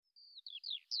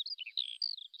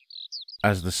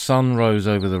As the sun rose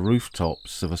over the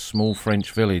rooftops of a small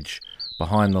French village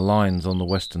behind the lines on the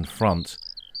Western Front,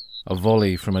 a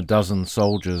volley from a dozen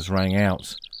soldiers rang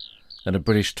out, and a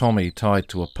British Tommy tied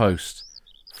to a post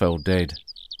fell dead.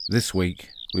 This week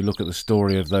we look at the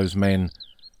story of those men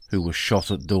who were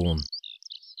shot at dawn.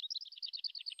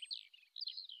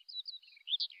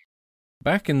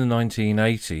 Back in the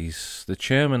 1980s, the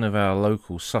chairman of our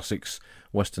local Sussex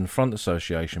Western Front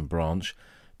Association branch,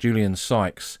 Julian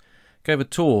Sykes, gave a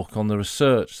talk on the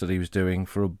research that he was doing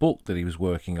for a book that he was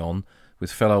working on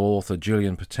with fellow author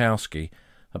Julian Potowski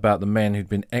about the men who'd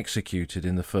been executed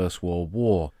in the First World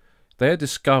War. They had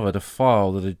discovered a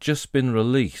file that had just been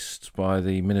released by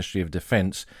the Ministry of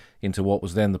Defence into what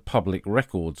was then the Public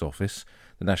Records Office,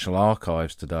 the National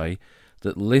Archives today,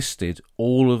 that listed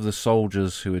all of the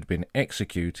soldiers who had been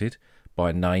executed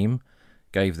by name,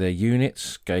 gave their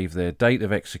units, gave their date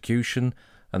of execution,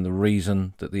 and the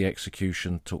reason that the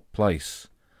execution took place.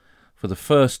 For the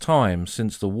first time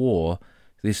since the war,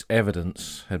 this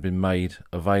evidence had been made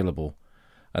available,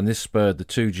 and this spurred the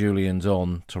two Julians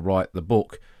on to write the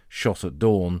book Shot at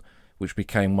Dawn, which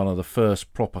became one of the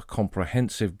first proper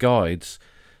comprehensive guides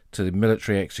to the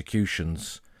military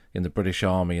executions in the British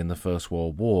Army in the First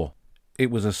World War. It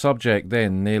was a subject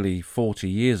then, nearly 40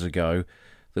 years ago,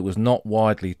 that was not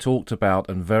widely talked about,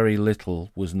 and very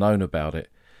little was known about it.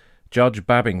 Judge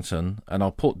Babington, and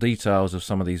I'll put details of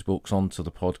some of these books onto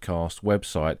the podcast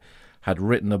website, had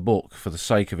written a book for the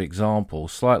sake of example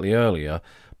slightly earlier,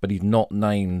 but he'd not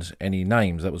named any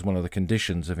names. That was one of the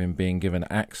conditions of him being given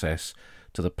access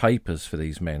to the papers for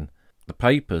these men. The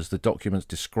papers, the documents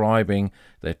describing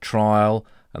their trial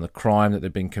and the crime that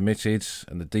they'd been committed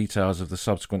and the details of the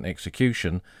subsequent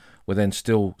execution, were then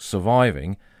still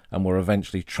surviving and were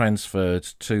eventually transferred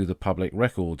to the Public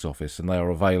Records Office, and they are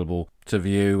available to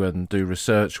view and do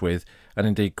research with, and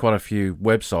indeed quite a few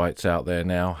websites out there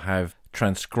now have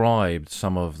transcribed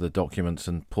some of the documents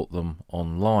and put them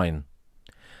online.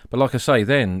 But like I say,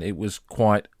 then it was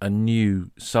quite a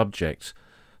new subject.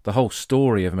 The whole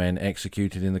story of men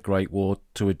executed in the Great War,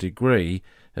 to a degree,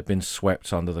 had been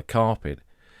swept under the carpet.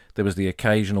 There was the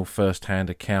occasional first-hand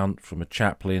account from a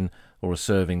chaplain or a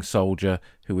serving soldier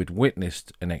who had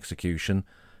witnessed an execution,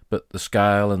 but the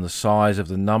scale and the size of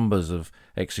the numbers of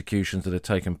executions that had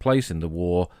taken place in the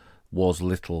war was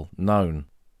little known.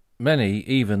 Many,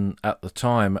 even at the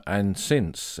time and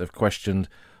since, have questioned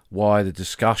why the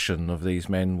discussion of these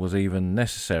men was even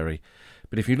necessary.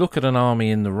 But if you look at an army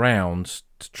in the round,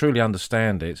 to truly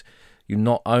understand it, you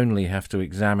not only have to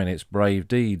examine its brave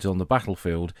deeds on the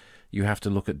battlefield, you have to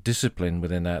look at discipline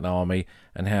within that army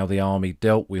and how the army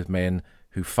dealt with men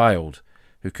who failed,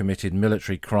 who committed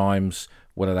military crimes,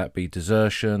 whether that be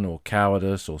desertion or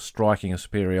cowardice or striking a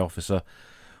superior officer.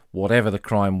 Whatever the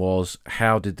crime was,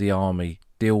 how did the army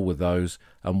deal with those,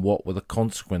 and what were the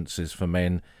consequences for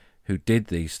men who did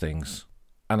these things?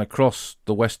 And across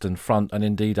the Western Front, and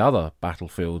indeed other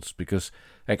battlefields, because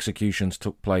executions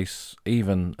took place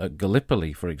even at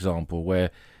Gallipoli, for example, where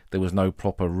there was no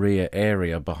proper rear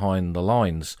area behind the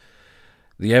lines.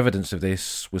 The evidence of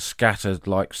this was scattered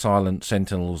like silent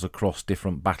sentinels across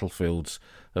different battlefields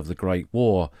of the Great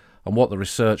War, and what the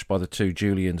research by the two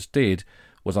Julians did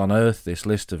was unearth this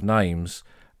list of names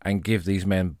and give these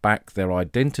men back their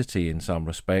identity in some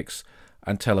respects,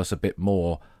 and tell us a bit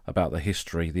more about the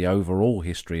history, the overall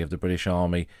history of the British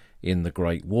Army in the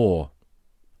Great War.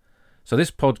 So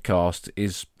this podcast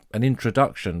is an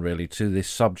introduction really to this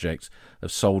subject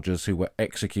of soldiers who were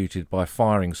executed by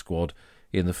firing squad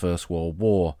in the First World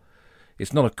War.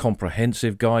 It's not a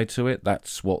comprehensive guide to it,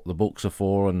 that's what the books are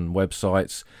for and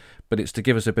websites, but it's to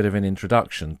give us a bit of an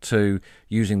introduction to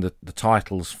using the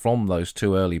titles from those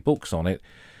two early books on it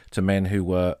to men who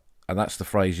were, and that's the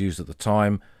phrase used at the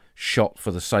time, shot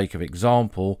for the sake of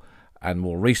example, and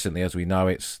more recently, as we know,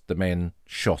 it's the men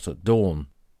shot at dawn.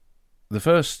 The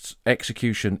first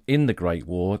execution in the Great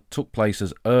War took place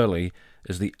as early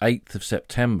as the 8th of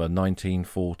September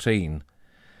 1914.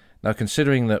 Now,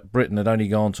 considering that Britain had only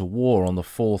gone to war on the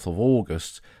 4th of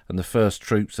August, and the first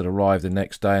troops had arrived the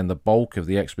next day, and the bulk of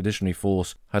the expeditionary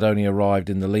force had only arrived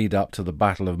in the lead-up to the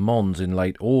Battle of Mons in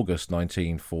late August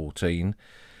 1914,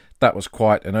 that was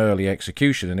quite an early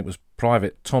execution, and it was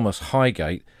Private Thomas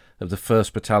Highgate of the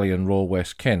 1st Battalion Royal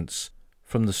West Kents,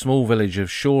 from the small village of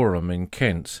Shoreham in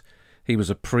Kent. He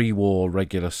was a pre-war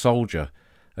regular soldier,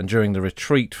 and during the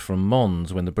retreat from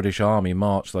Mons, when the British Army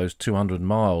marched those 200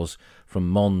 miles from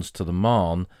Mons to the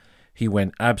Marne, he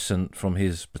went absent from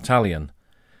his battalion.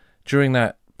 During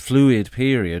that fluid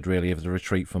period, really, of the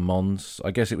retreat from Mons, I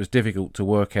guess it was difficult to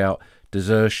work out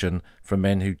desertion from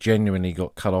men who genuinely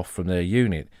got cut off from their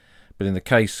unit, but in the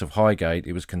case of Highgate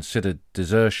it was considered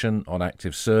desertion on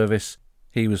active service.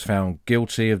 He was found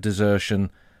guilty of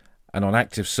desertion, and on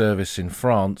active service in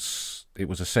France it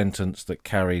was a sentence that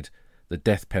carried the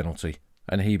death penalty,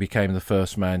 and he became the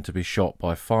first man to be shot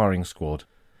by firing squad.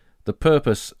 The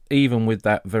purpose, even with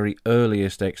that very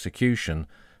earliest execution,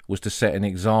 was to set an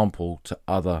example to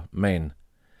other men.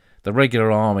 The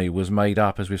regular army was made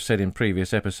up, as we've said in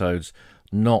previous episodes,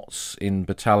 not in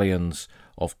battalions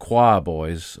of choir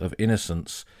boys, of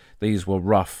innocents. These were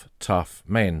rough, tough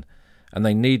men, and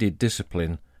they needed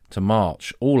discipline to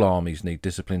march. All armies need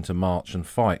discipline to march and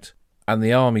fight. And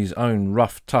the army's own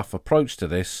rough, tough approach to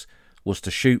this was to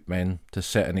shoot men to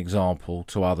set an example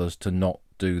to others to not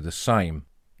do the same.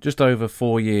 Just over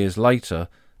 4 years later,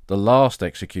 the last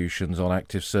executions on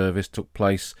active service took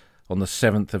place on the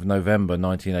 7th of November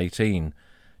 1918,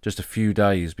 just a few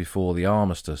days before the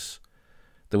armistice.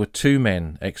 There were 2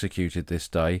 men executed this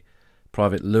day.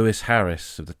 Private Lewis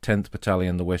Harris of the 10th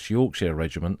Battalion, the West Yorkshire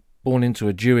Regiment, born into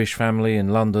a Jewish family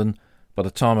in London. By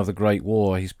the time of the Great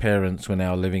War, his parents were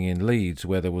now living in Leeds,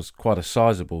 where there was quite a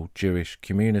sizable Jewish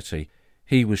community.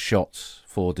 He was shot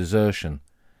for desertion.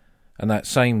 And that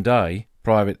same day,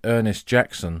 Private Ernest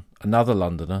Jackson, another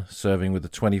Londoner serving with the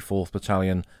 24th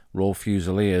Battalion Royal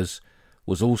Fusiliers,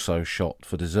 was also shot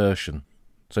for desertion.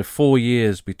 So 4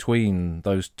 years between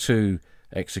those 2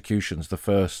 executions, the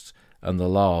first and the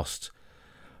last.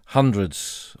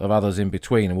 Hundreds of others in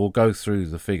between, and we'll go through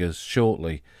the figures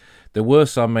shortly. There were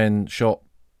some men shot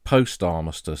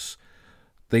post-armistice.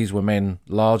 These were men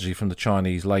largely from the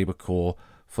Chinese Labour Corps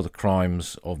for the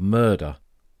crimes of murder.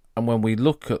 And when we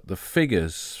look at the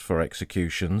figures for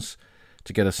executions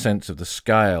to get a sense of the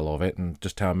scale of it and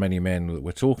just how many men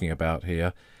we're talking about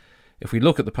here, if we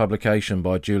look at the publication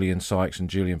by Julian Sykes and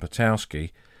Julian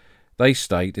Potowski, they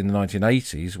state in the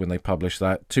 1980s, when they published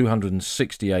that,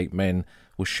 268 men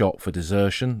were shot for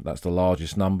desertion. That's the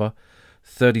largest number.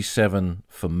 37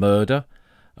 for murder.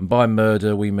 And by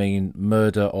murder we mean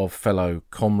murder of fellow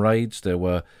comrades. There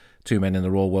were 2 men in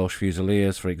the Royal Welsh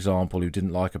Fusiliers, for example, who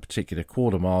didn't like a particular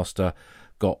quartermaster,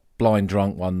 got blind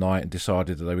drunk one night and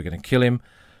decided that they were going to kill him,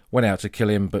 went out to kill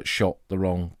him but shot the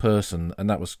wrong person, and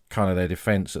that was kind of their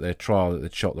defence at their trial, that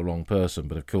they'd shot the wrong person.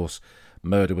 But of course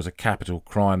murder was a capital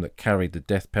crime that carried the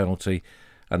death penalty,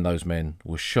 and those men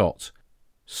were shot.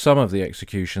 Some of the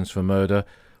executions for murder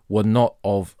were not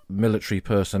of military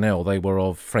personnel, they were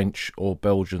of French or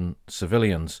Belgian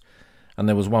civilians. And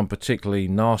there was one particularly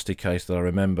nasty case that I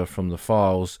remember from the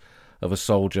files of a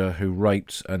soldier who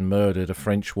raped and murdered a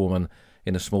French woman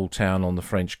in a small town on the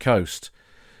French coast.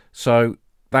 So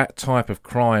that type of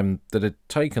crime that had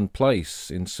taken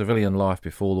place in civilian life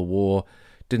before the war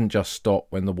didn't just stop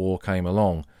when the war came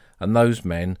along, and those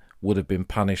men would have been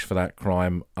punished for that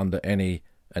crime under any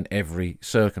and every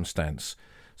circumstance.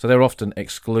 So they're often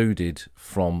excluded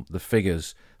from the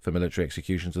figures for military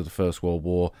executions of the First World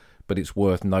War, but it's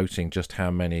worth noting just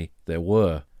how many there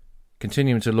were.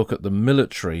 Continuing to look at the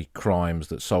military crimes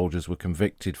that soldiers were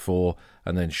convicted for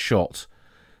and then shot,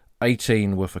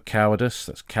 18 were for cowardice,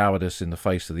 that's cowardice in the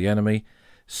face of the enemy,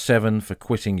 7 for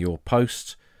quitting your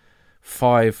post,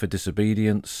 5 for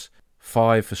disobedience,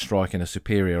 5 for striking a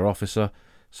superior officer,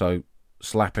 so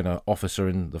slapping an officer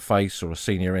in the face or a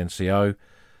senior NCO,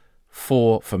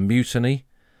 4 for mutiny.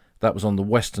 That was on the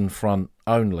Western Front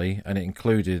only, and it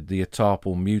included the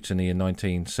Etaples mutiny in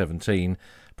 1917,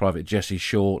 Private Jesse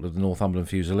Short of the Northumberland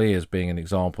Fusiliers being an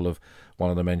example of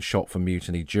one of the men shot for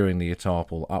mutiny during the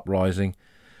Etaples uprising.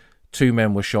 2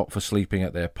 men were shot for sleeping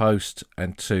at their post,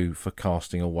 and 2 for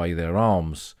casting away their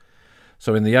arms.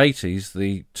 So in the 80s,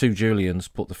 the 2 Julians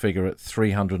put the figure at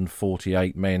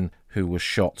 348 men who were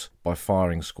shot by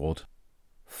firing squad.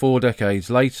 4 decades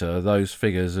later, those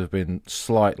figures have been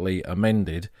slightly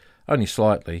amended, only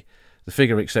slightly. The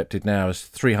figure accepted now is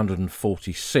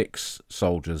 346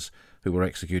 soldiers who were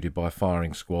executed by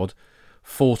firing squad,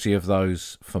 40 of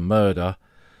those for murder,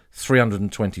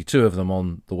 322 of them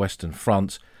on the Western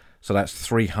Front, so that's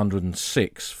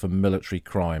 306 for military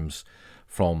crimes,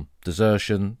 from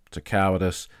desertion to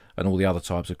cowardice and all the other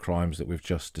types of crimes that we've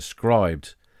just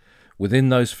described. Within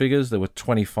those figures there were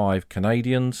 25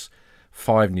 Canadians,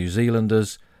 5 New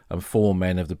Zealanders and 4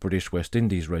 men of the British West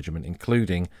Indies Regiment,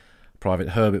 including Private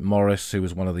Herbert Morris, who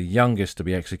was one of the youngest to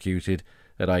be executed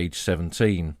at age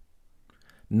 17.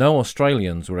 No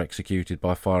Australians were executed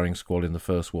by firing squad in the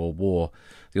First World War.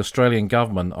 The Australian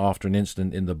government, after an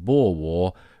incident in the Boer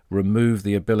War, removed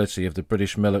the ability of the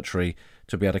British military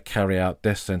to be able to carry out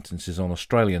death sentences on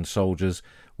Australian soldiers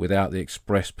without the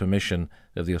express permission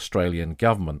of the Australian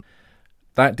government.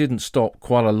 That didn't stop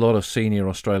quite a lot of senior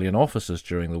Australian officers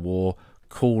during the war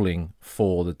calling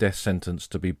for the death sentence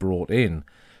to be brought in,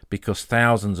 because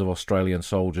thousands of Australian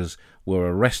soldiers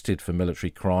were arrested for military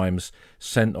crimes,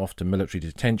 sent off to military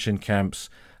detention camps,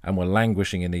 and were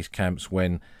languishing in these camps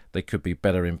when they could be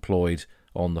better employed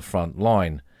on the front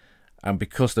line. And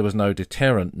because there was no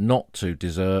deterrent not to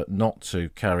desert, not to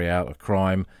carry out a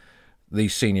crime,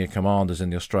 these senior commanders in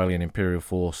the Australian Imperial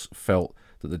Force felt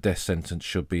that the death sentence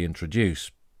should be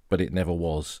introduced, but it never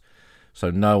was.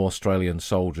 So no Australian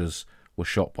soldiers were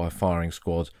shot by firing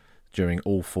squad during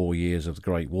all 4 years of the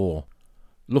Great War.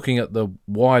 Looking at the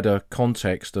wider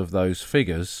context of those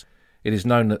figures, it is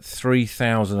known that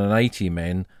 3,080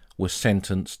 men were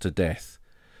sentenced to death.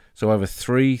 So over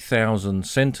 3,000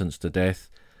 sentenced to death,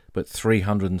 but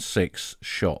 306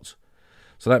 shot.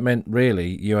 So that meant really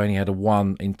you only had a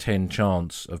 1 in 10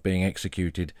 chance of being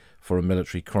executed for a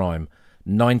military crime.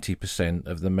 90%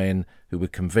 of the men who were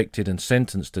convicted and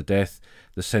sentenced to death,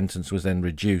 the sentence was then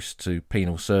reduced to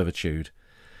penal servitude.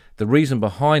 The reason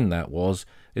behind that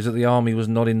is that the army was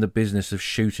not in the business of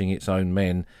shooting its own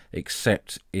men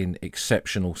except in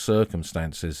exceptional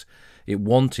circumstances. It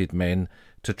wanted men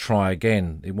to try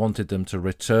again. It wanted them to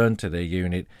return to their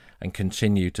unit and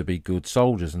continue to be good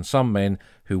soldiers. And some men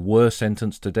who were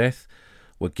sentenced to death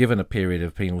were given a period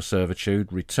of penal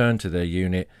servitude, returned to their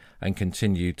unit and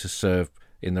continued to serve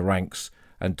in the ranks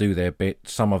and do their bit,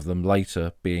 some of them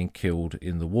later being killed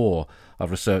in the war.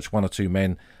 I've researched 1 or 2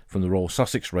 men from the Royal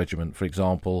Sussex Regiment, for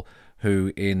example,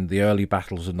 who in the early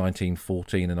battles of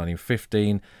 1914 and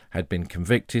 1915 had been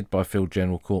convicted by Field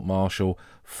General Court Martial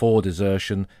for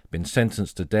desertion, been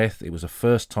sentenced to death. It was a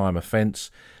first-time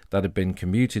offence that had been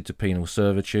commuted to penal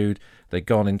servitude. They'd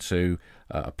gone into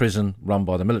a prison run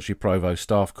by the Military Provost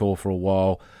Staff Corps for a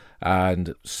while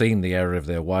and seen the error of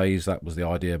their ways. That was the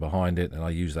idea behind it, and I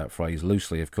use that phrase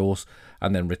loosely, of course,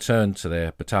 and then returned to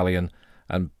their battalion,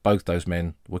 and both those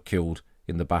men were killed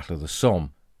in the Battle of the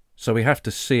Somme. So we have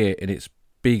to see it in its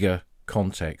bigger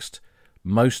context.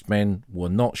 Most men were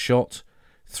not shot.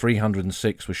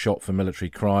 306 were shot for military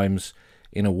crimes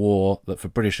in a war that for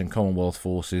British and Commonwealth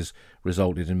forces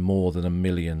resulted in more than 1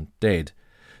 million dead.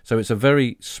 So it's a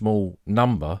very small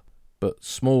number, but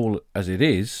small as it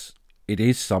is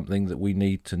something that we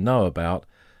need to know about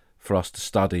for us to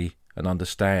study and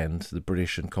understand the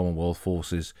British and Commonwealth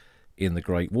forces in the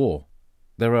Great War.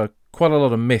 There are quite a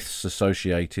lot of myths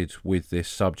associated with this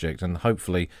subject, and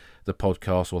hopefully the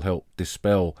podcast will help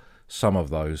dispel some of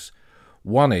those.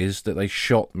 One is that they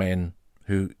shot men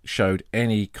who showed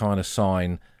any kind of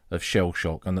sign of shell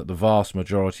shock, and that the vast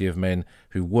majority of men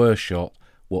who were shot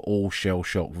were all shell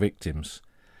shock victims.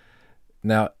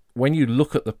 Now, when you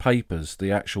look at the papers,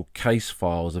 the actual case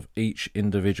files of each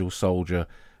individual soldier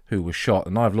who was shot,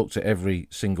 and I've looked at every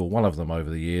single one of them over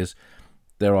the years,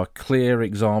 there are clear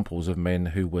examples of men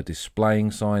who were displaying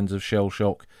signs of shell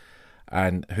shock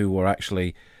and who were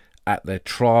actually at their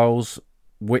trials.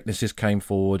 Witnesses came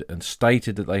forward and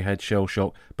stated that they had shell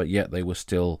shock, but yet they were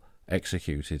still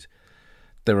executed.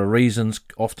 There are reasons,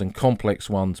 often complex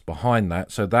ones, behind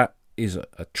that, so that is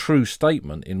a true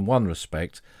statement in one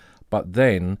respect, but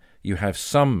then you have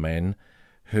some men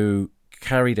who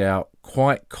carried out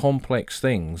quite complex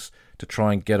things to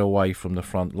try and get away from the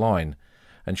front line.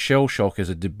 And shell shock is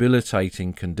a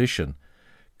debilitating condition.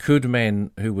 Could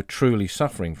men who were truly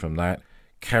suffering from that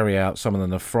carry out some of the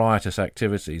nefarious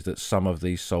activities that some of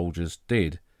these soldiers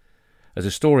did? As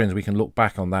historians, we can look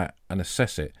back on that and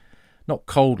assess it. Not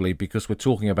coldly, because we're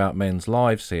talking about men's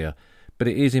lives here, but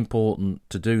it is important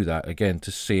to do that, again,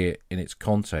 to see it in its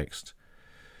context.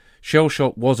 Shell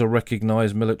shock was a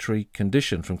recognised military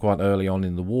condition from quite early on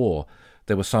in the war.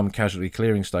 There were some casualty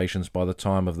clearing stations by the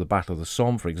time of the Battle of the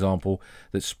Somme, for example,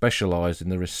 that specialised in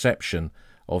the reception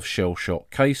of shell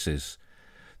shock cases.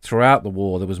 Throughout the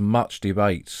war, there was much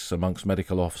debate amongst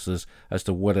medical officers as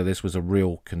to whether this was a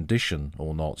real condition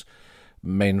or not.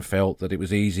 Men felt that it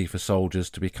was easy for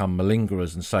soldiers to become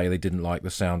malingerers and say they didn't like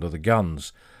the sound of the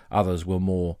guns. Others were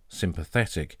more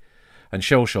sympathetic. And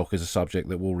shell shock is a subject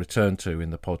that we'll return to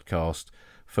in the podcast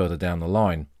further down the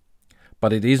line.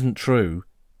 But it isn't true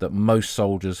that most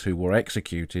soldiers who were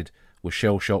executed were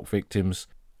shell shock victims,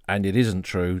 and it isn't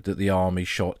true that the army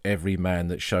shot every man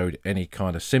that showed any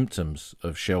kind of symptoms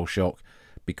of shell shock,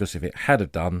 because if it had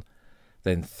have done,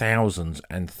 then thousands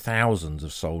and thousands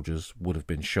of soldiers would have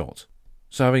been shot.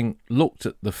 So having looked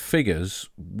at the figures,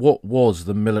 what was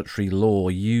the military law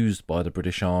used by the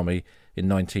British Army in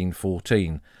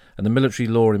 1914? And the military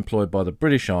law employed by the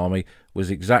British Army was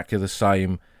exactly the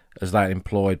same as that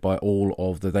employed by all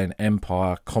of the then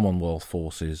Empire Commonwealth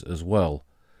forces as well.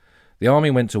 The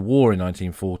Army went to war in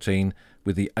 1914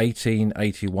 with the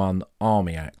 1881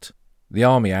 Army Act. The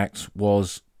Army Act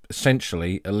was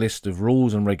essentially a list of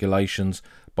rules and regulations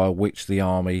by which the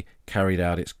army carried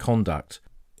out its conduct.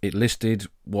 It listed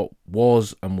what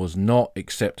was and was not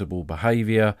acceptable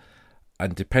behaviour,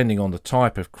 and depending on the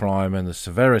type of crime and the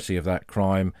severity of that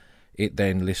crime, it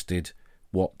then listed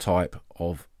what type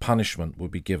of punishment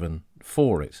would be given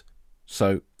for it.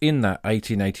 So in that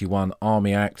 1881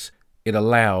 Army Act, it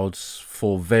allowed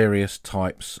for various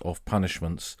types of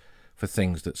punishments for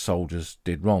things that soldiers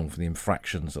did wrong, for the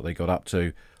infractions that they got up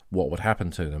to, what would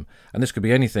happen to them. And this could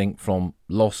be anything from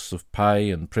loss of pay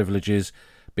and privileges,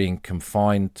 being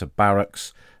confined to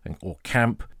barracks or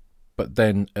camp, but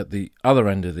then at the other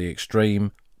end of the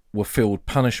extreme were field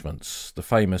punishments. The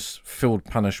famous field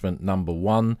punishment number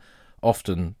 1,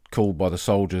 often called by the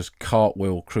soldiers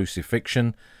cartwheel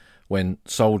crucifixion, when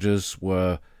soldiers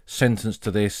were sentenced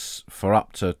to this for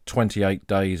up to 28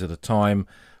 days at a time,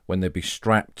 when they'd be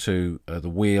strapped to the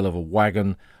wheel of a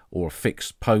wagon or a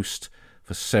fixed post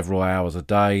for several hours a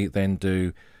day, then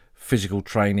do physical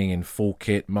training in full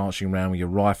kit, marching around with your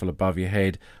rifle above your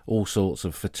head, all sorts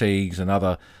of fatigues and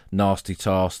other nasty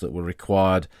tasks that were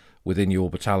required within your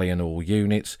battalion or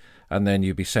unit, and then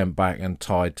you'd be sent back and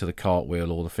tied to the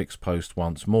cartwheel or the fixed post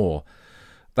once more.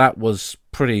 That was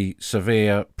pretty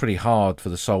severe, pretty hard for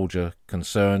the soldier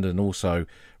concerned, and also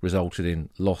resulted in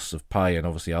loss of pay and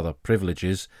obviously other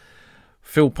privileges.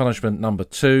 Field punishment number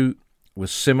 2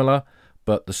 was similar,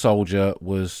 but the soldier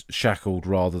was shackled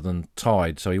rather than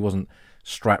tied, so he wasn't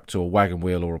strapped to a wagon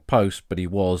wheel or a post, but he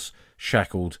was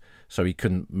shackled so he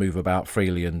couldn't move about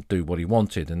freely and do what he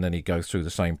wanted, and then he'd go through the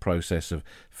same process of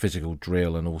physical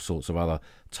drill and all sorts of other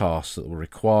tasks that were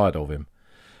required of him.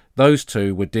 Those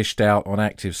two were dished out on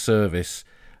active service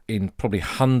in probably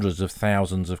hundreds of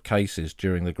thousands of cases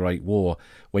during the Great War.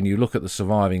 When you look at the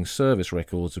surviving service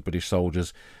records of British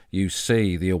soldiers, you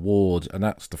see the award, and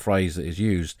that's the phrase that is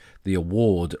used, the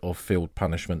award of field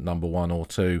punishment number 1 or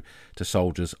 2 to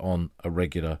soldiers on a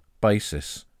regular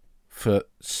basis. For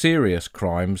serious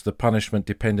crimes, the punishment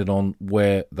depended on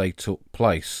where they took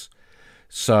place.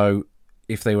 So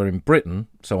if they were in Britain,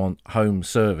 so on home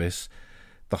service,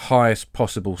 the highest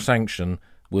possible sanction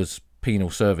was penal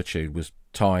servitude, was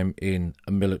time in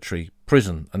a military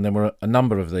prison, and there were a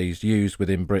number of these used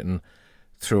within Britain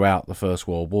throughout the First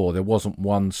World War. There wasn't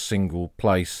one single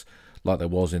place like there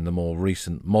was in the more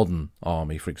recent modern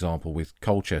army, for example, with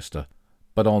Colchester.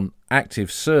 But on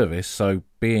active service, so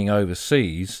being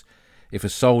overseas, if a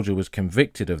soldier was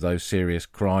convicted of those serious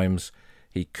crimes,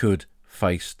 he could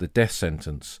face the death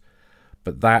sentence.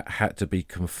 But that had to be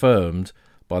confirmed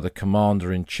by the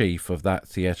Commander-in-Chief of that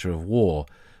theatre of war,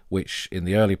 which in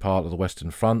the early part of the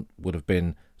Western Front would have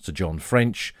been Sir John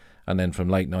French, and then from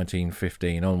late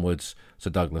 1915 onwards, Sir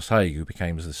Douglas Haig, who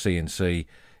became the C&C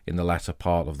in the latter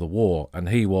part of the war, and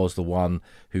he was the one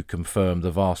who confirmed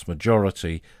the vast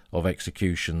majority of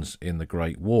executions in the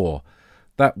Great War.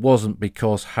 That wasn't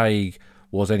because Haig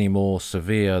was any more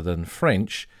severe than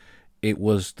French. It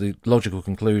was the logical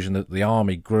conclusion that the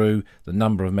army grew, the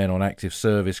number of men on active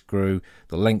service grew,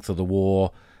 the length of the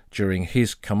war. During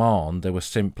his command, there were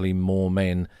simply more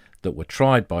men that were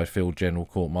tried by Field General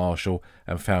Court Martial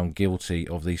and found guilty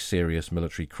of these serious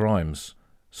military crimes.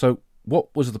 So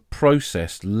what was the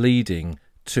process leading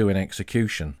to an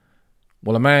execution?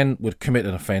 Well, a man would commit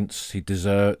an offence, he'd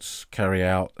desert, carry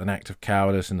out an act of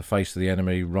cowardice in the face of the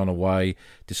enemy, run away,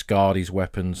 discard his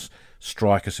weapons,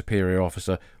 strike a superior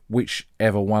officer,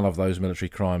 whichever one of those military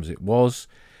crimes it was.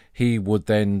 He would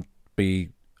then be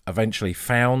eventually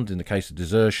found. In the case of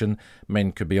desertion,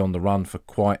 men could be on the run for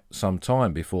quite some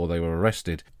time before they were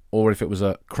arrested. Or if it was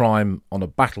a crime on a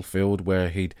battlefield where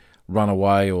he'd run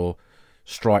away or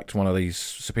striked one of these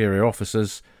superior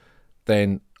officers,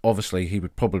 then obviously he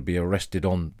would probably be arrested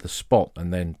on the spot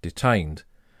and then detained.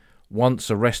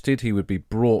 Once arrested, he would be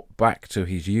brought back to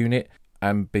his unit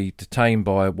and be detained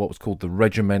by what was called the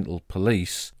regimental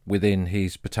police within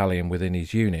his battalion, within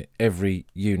his unit. Every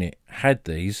unit had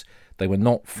these. They were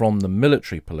not from the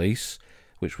military police,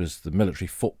 which was the military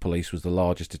foot police, was the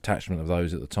largest detachment of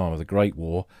those at the time of the Great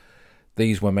War.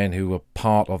 These were men who were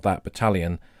part of that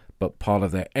battalion, but part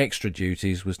of their extra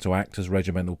duties was to act as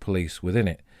regimental police within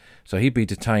it. So he'd be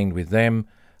detained with them,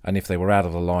 and if they were out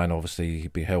of the line, obviously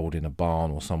he'd be held in a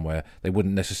barn or somewhere. They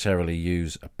wouldn't necessarily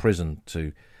use a prison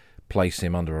to place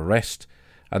him under arrest,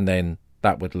 and then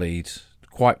that would lead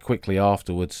quite quickly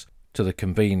afterwards to the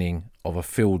convening of a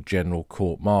Field General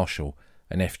Court Martial,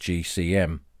 an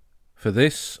FGCM. For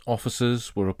this,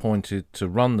 officers were appointed to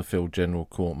run the Field General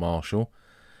Court Martial.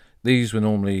 These were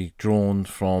normally drawn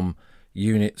from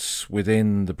units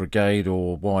within the brigade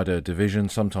or wider division,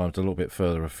 sometimes a little bit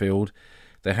further afield.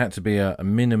 There had to be a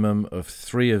minimum of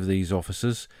 3 of these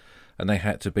officers, and they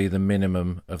had to be the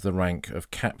minimum of the rank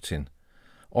of captain.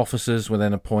 Officers were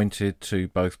then appointed to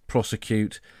both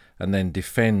prosecute and then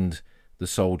defend the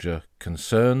soldier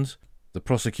concerned. The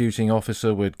prosecuting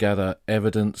officer would gather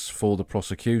evidence for the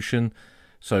prosecution,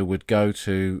 so would go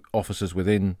to officers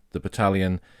within the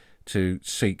battalion to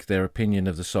seek their opinion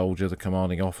of the soldier. The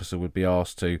commanding officer would be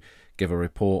asked to give a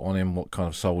report on him. What kind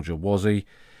of soldier was he?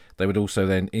 They would also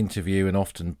then interview and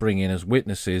often bring in as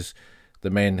witnesses the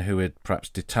men who had perhaps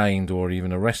detained or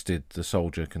even arrested the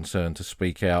soldier concerned to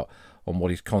speak out on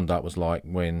what his conduct was like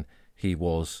when he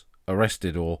was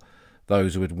arrested, or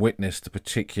those who had witnessed the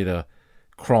particular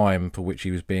crime for which he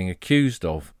was being accused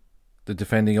of. The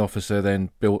defending officer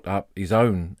then built up his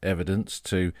own evidence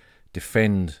to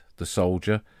defend the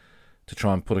soldier, to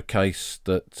try and put a case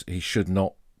that he should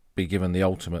not be given the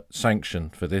ultimate sanction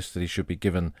for this, that he should be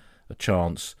given a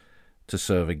chance to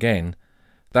serve again.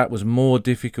 That was more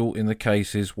difficult in the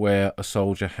cases where a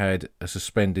soldier had a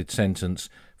suspended sentence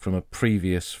from a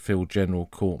previous Field General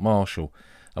Court-Martial.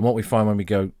 And what we find when we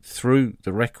go through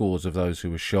the records of those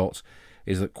who were shot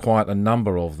is that quite a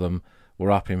number of them were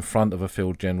up in front of a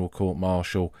Field General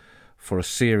Court-Martial for a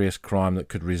serious crime that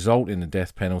could result in the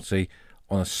death penalty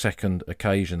on a second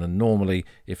occasion. And normally,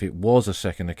 if it was a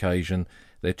second occasion,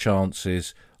 their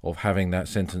chances of having that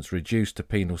sentence reduced to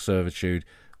penal servitude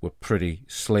were pretty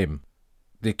slim.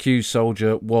 The accused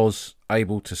soldier was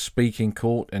able to speak in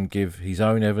court and give his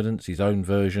own evidence, his own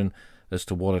version as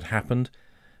to what had happened.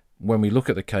 When we look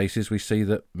at the cases, we see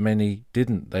that many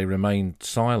didn't. They remained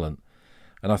silent.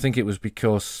 And I think it was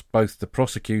because both the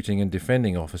prosecuting and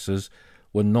defending officers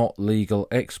were not legal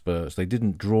experts. They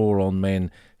didn't draw on men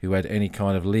who had any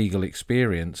kind of legal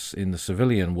experience in the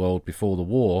civilian world before the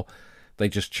war. They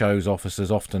just chose officers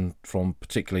often from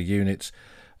particular units,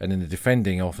 and in the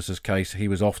defending officer's case, he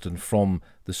was often from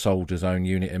the soldier's own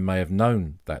unit and may have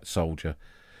known that soldier.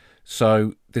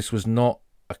 So this was not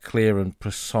a clear and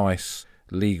precise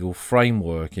legal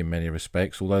framework in many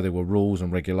respects. Although there were rules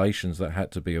and regulations that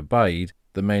had to be obeyed,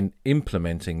 the men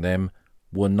implementing them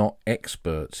were not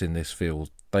experts in this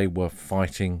field. They were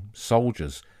fighting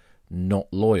soldiers, not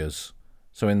lawyers.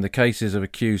 So in the cases of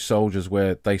accused soldiers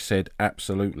where they said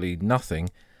absolutely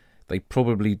nothing, they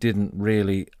probably didn't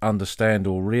really understand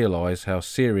or realise how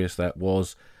serious that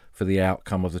was for the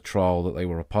outcome of the trial that they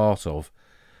were a part of,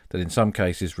 that in some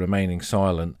cases remaining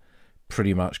silent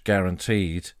pretty much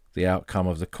guaranteed the outcome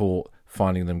of the court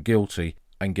finding them guilty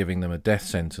and giving them a death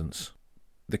sentence.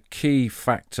 The key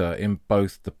factor in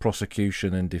both the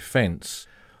prosecution and defence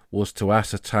was to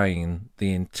ascertain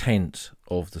the intent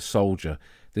of the soldier.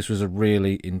 This was a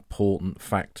really important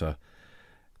factor.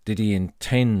 Did he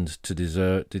intend to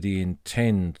desert? Did he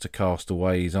intend to cast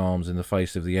away his arms in the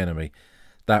face of the enemy?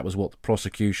 That was what the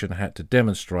prosecution had to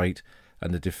demonstrate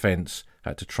and the defence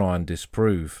had to try and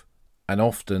disprove. And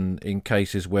often in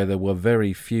cases where there were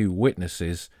very few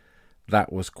witnesses,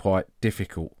 that was quite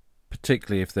difficult,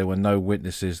 particularly if there were no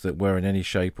witnesses that were in any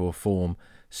shape or form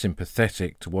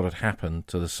sympathetic to what had happened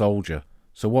to the soldier.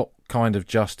 So what kind of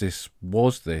justice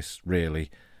was this,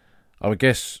 really? I would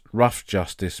guess rough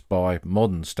justice by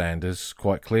modern standards,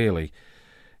 quite clearly.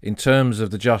 In terms of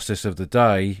the justice of the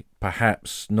day,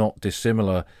 perhaps not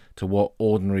dissimilar to what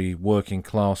ordinary working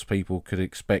class people could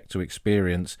expect to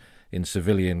experience in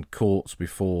civilian courts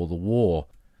before the war.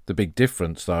 The big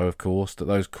difference, though, of course, that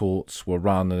those courts were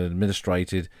run and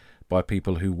administrated by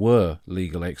people who were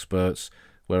legal experts,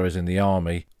 whereas in the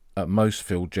army, at most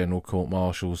Field General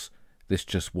Court-Martials, this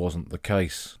just wasn't the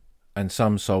case. And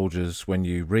some soldiers, when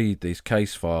you read these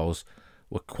case files,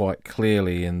 were quite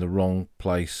clearly in the wrong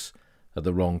place at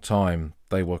the wrong time.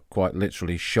 They were quite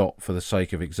literally shot for the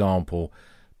sake of example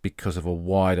because of a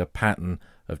wider pattern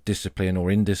of discipline or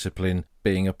indiscipline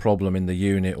being a problem in the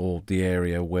unit or the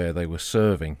area where they were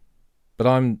serving. But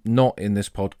I'm not in this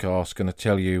podcast going to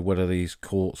tell you whether these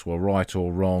courts were right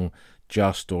or wrong,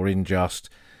 just or unjust.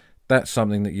 That's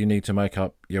something that you need to make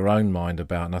up your own mind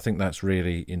about, and I think that's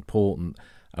really important.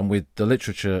 And with the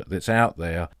literature that's out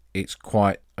there, it's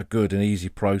quite a good and easy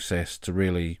process to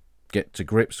really get to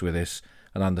grips with this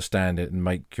and understand it and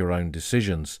make your own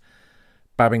decisions.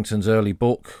 Babington's early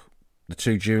book, The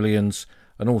Two Julians,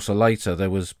 and also later there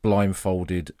was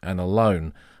Blindfolded and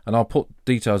Alone. And I'll put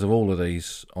details of all of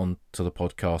these onto the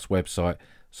podcast website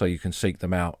so you can seek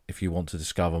them out if you want to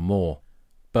discover more.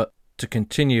 But to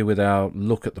continue with our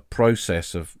look at the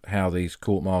process of how these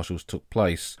court-martials took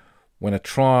place, when a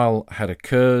trial had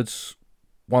occurred,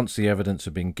 once the evidence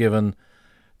had been given,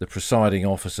 the presiding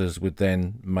officers would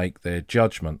then make their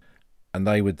judgment, and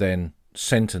they would then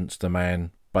sentence the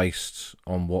man based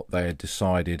on what they had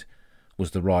decided was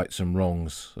the rights and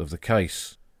wrongs of the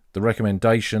case. The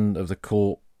recommendation of the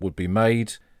court would be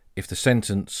made. If the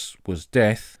sentence was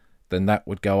death, then that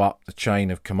would go up the chain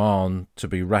of command to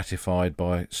be ratified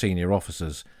by senior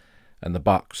officers, and the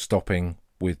buck stopping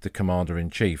with the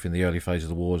Commander-in-Chief. In the early phase of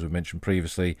the war, as we mentioned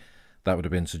previously, that would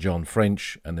have been Sir John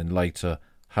French, and then later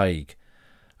Haig.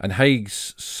 And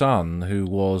Haig's son, who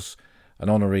was an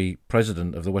honorary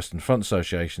president of the Western Front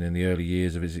Association in the early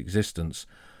years of its existence,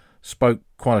 spoke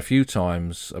quite a few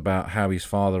times about how his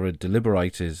father had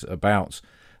deliberated about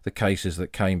the cases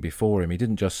that came before him. He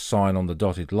didn't just sign on the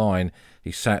dotted line,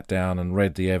 he sat down and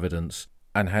read the evidence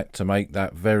and had to make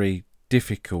that very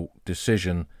difficult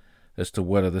decision as to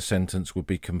whether the sentence would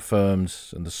be confirmed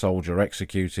and the soldier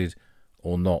executed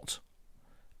or not.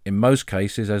 In most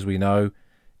cases, as we know,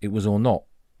 it was or not.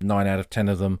 9 out of 10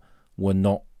 of them were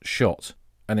not shot.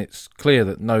 And it's clear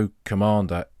that no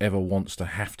commander ever wants to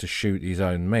have to shoot his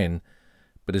own men.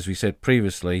 But as we said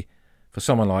previously, for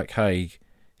someone like Haig,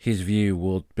 his view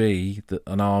would be that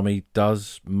an army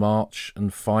does march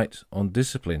and fight on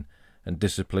discipline, and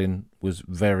discipline was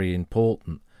very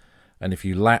important. And if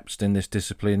you lapsed in this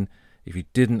discipline, if you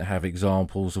didn't have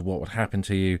examples of what would happen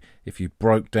to you, if you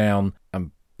broke down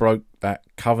and broke that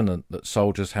covenant that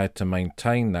soldiers had to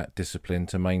maintain that discipline,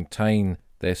 to maintain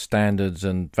their standards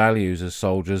and values as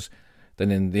soldiers,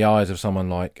 then in the eyes of someone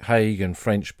like Haig and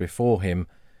French before him,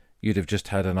 you'd have just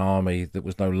had an army that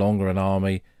was no longer an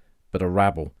army, but a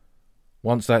rabble.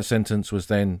 Once that sentence was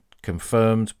then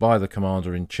confirmed by the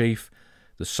Commander-in-Chief,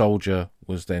 the soldier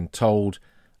was then told,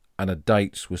 and a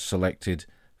date was selected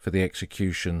for the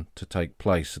execution to take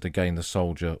place. And again, the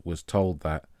soldier was told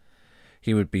that.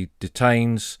 He would be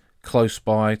detained close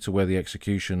by to where the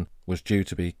execution was due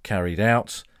to be carried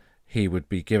out. He would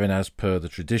be given, as per the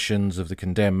traditions of the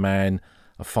condemned man,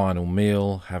 a final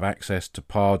meal, have access to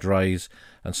padres,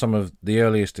 and some of the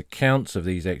earliest accounts of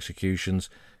these executions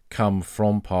come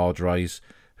from padres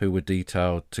who were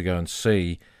detailed to go and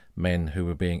see men who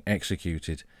were being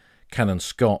executed. Canon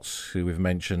Scott, who we've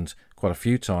mentioned quite a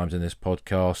few times in this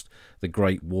podcast, The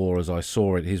Great War as I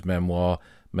Saw It, his memoir,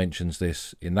 mentions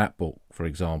this in that book, for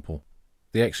example.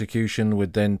 The execution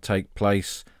would then take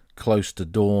place close to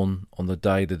dawn on the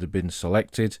day that had been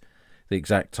selected. The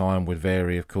exact time would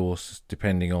vary, of course,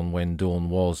 depending on when dawn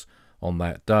was on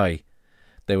that day.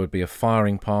 There would be a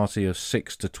firing party of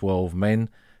 6 to 12 men,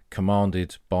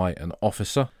 commanded by an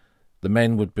officer. The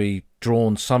men would be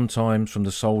drawn sometimes from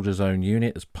the soldier's own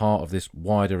unit as part of this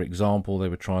wider example. They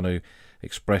were trying to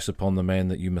express upon the men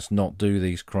that you must not do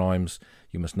these crimes,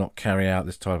 you must not carry out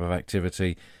this type of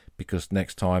activity, because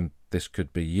next time this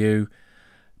could be you.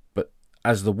 But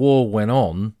as the war went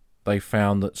on, they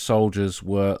found that soldiers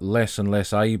were less and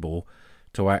less able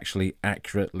to actually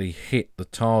accurately hit the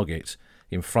target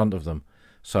in front of them.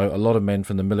 So a lot of men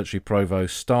from the Military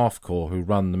Provost Staff Corps, who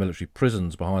run the military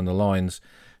prisons behind the lines,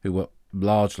 who were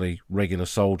largely regular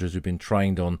soldiers who'd been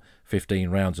trained on 15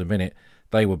 rounds a minute,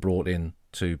 they were brought in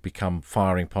to become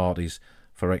firing parties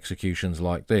for executions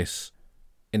like this.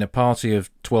 In a party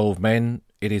of 12 men,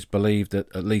 it is believed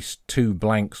that at least 2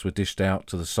 blanks were dished out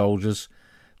to the soldiers.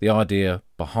 The idea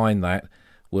behind that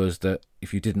was that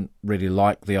if you didn't really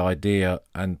like the idea,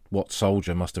 and what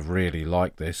soldier must have really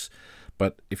liked this,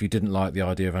 but if you didn't like the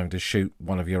idea of having to shoot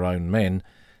one of your own men,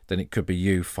 then it could be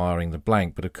you firing the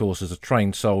blank. But of course, as a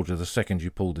trained soldier, the second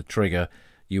you pulled the trigger,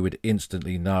 you would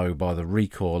instantly know by the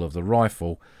recoil of the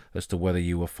rifle as to whether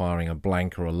you were firing a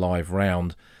blank or a live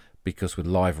round, because with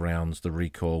live rounds the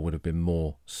recoil would have been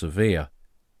more severe.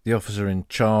 The officer in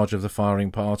charge of the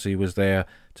firing party was there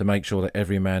to make sure that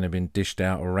every man had been dished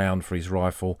out a round for his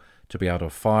rifle to be able to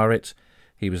fire it.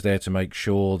 He was there to make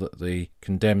sure that the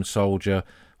condemned soldier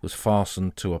was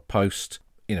fastened to a post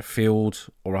in a field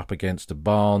or up against a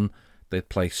barn. They'd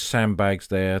place sandbags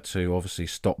there to obviously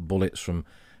stop bullets from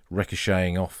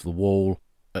ricocheting off the wall.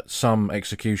 At some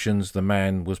executions, the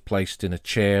man was placed in a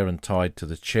chair and tied to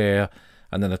the chair,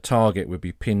 and then a target would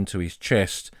be pinned to his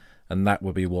chest, and that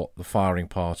would be what the firing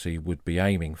party would be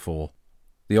aiming for.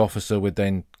 The officer would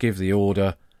then give the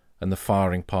order, and the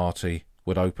firing party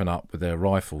would open up with their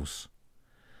rifles.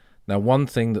 Now, one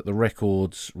thing that the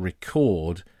records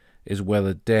record is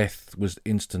whether death was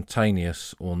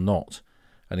instantaneous or not,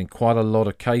 and in quite a lot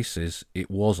of cases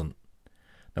it wasn't.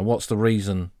 Now, what's the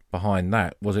reason behind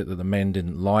that? Was it that the men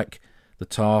didn't like the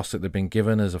task that they'd been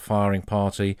given as a firing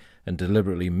party and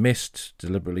deliberately missed,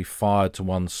 deliberately fired to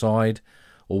one side?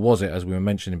 Or was it, as we were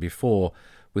mentioning before,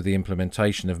 with the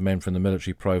implementation of men from the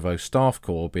Military Provost Staff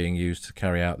Corps being used to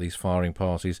carry out these firing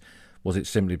parties, was it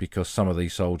simply because some of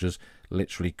these soldiers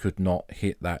literally could not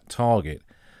hit that target?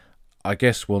 I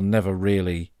guess we'll never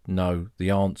really know the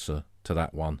answer to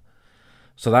that one.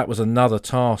 So that was another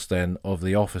task then of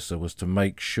the officer, was to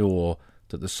make sure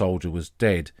that the soldier was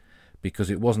dead, because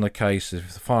it wasn't a case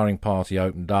if the firing party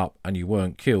opened up and you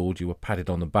weren't killed, you were patted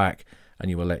on the back and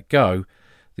you were let go.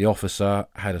 The officer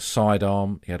had a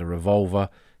sidearm, he had a revolver,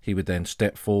 he would then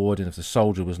step forward, and if the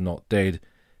soldier was not dead,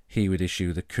 he would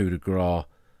issue the coup de grace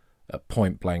at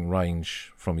point-blank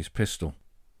range from his pistol.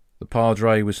 The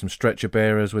padre with some stretcher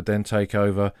bearers would then take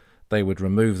over. They would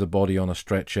remove the body on a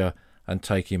stretcher and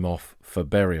take him off for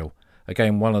burial.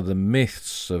 Again, one of the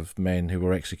myths of men who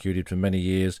were executed for many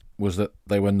years was that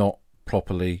they were not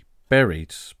properly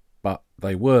buried, but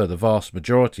they were. The vast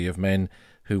majority of men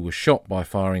who were shot by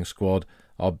firing squad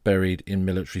are buried in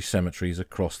military cemeteries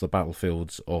across the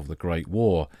battlefields of the Great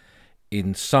War.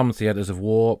 In some theatres of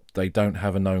war, they don't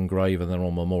have a known grave and they're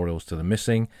on memorials to the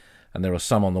missing, and there are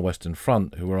some on the Western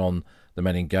Front who are on the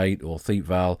Menin Gate or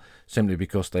Thiepval simply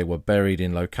because they were buried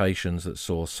in locations that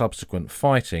saw subsequent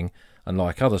fighting, and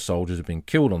like other soldiers who had been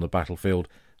killed on the battlefield,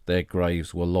 their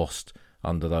graves were lost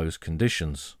under those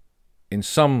conditions. In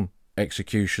some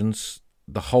executions,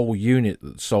 the whole unit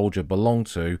that the soldier belonged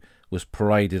to was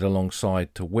paraded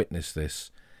alongside to witness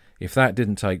this. If that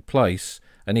didn't take place,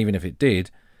 and even if it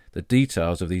did, the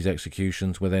details of these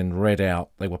executions were then read out.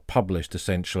 They were published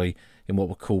essentially in what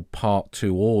were called Part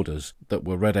 2 orders that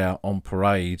were read out on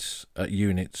parades at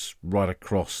units right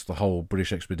across the whole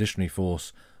British Expeditionary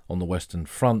Force on the Western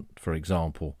Front, for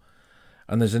example.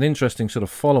 And there's an interesting sort of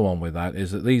follow-on with that,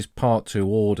 is that these Part 2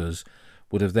 orders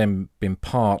would have then been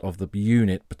part of the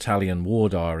unit battalion war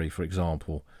diary, for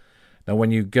example. Now,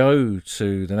 when you go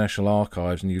to the National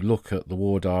Archives and you look at the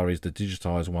war diaries, the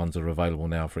digitised ones that are available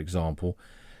now, for example,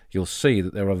 you'll see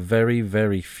that there are very,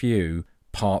 very few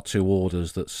Part 2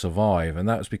 orders that survive. And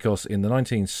that was because in the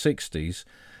 1960s,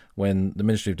 when the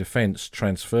Ministry of Defence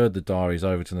transferred the diaries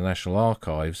over to the National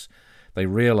Archives, they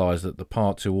realised that the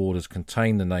Part 2 orders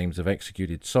contained the names of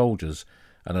executed soldiers,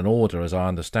 and an order, as I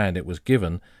understand it, was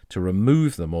given to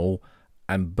remove them all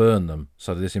and burn them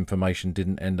so that this information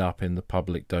didn't end up in the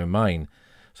public domain.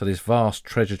 So this vast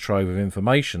treasure trove of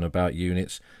information about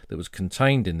units that was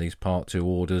contained in these Part 2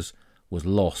 orders was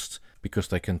lost because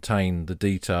they contained the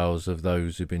details of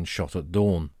those who'd been shot at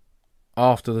dawn.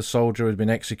 After the soldier had been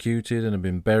executed and had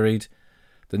been buried,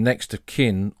 the next of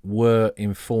kin were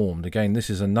informed. Again, this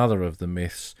is another of the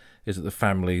myths, is that the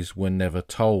families were never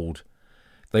told.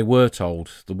 They were told.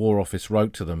 The War Office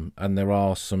wrote to them, and there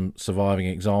are some surviving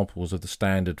examples of the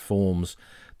standard forms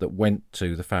that went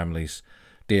to the families.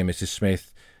 Dear Mrs.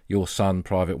 Smith, your son,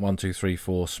 Private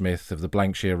 1234 Smith of the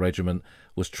Blankshire Regiment,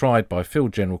 was tried by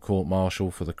Field General Court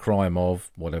Martial for the crime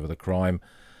of, whatever the crime,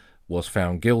 was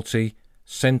found guilty,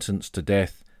 sentenced to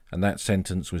death, and that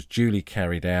sentence was duly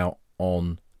carried out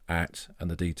on, at, and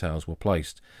the details were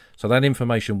placed. So that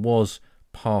information was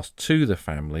passed to the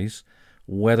families.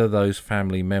 Whether those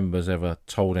family members ever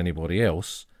told anybody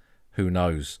else, who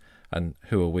knows, and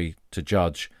who are we to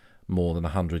judge more than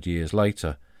 100 years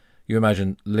later? You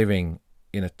imagine living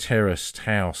in a terraced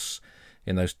house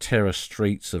in those terraced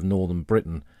streets of northern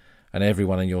Britain, and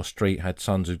everyone in your street had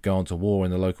sons who'd gone to war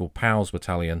in the local PALS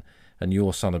battalion, and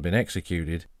your son had been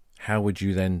executed. How would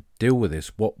you then deal with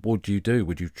this? What would you do?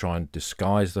 Would you try and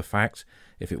disguise the fact?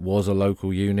 If it was a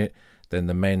local unit, then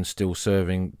the men still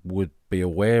serving would be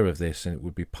aware of this, and it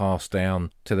would be passed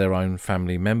down to their own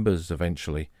family members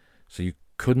eventually. So you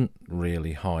couldn't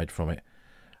really hide from it.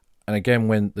 And again,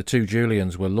 when the two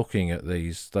Julians were looking at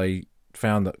these, they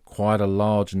found that quite a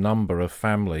large number of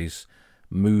families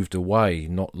moved away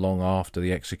not long after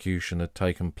the execution had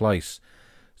taken place.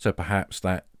 So perhaps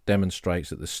that demonstrates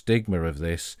that the stigma of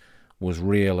this was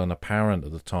real and apparent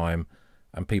at the time,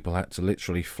 and people had to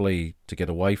literally flee to get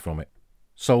away from it.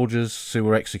 Soldiers who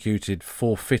were executed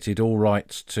forfeited all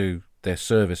rights to their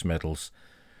service medals.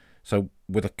 So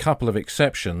with a couple of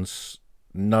exceptions,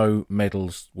 no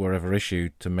medals were ever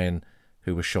issued to men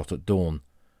who were shot at dawn.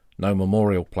 No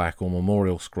memorial plaque or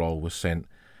memorial scroll was sent.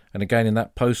 And again, in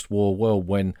that post-war world,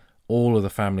 when all of the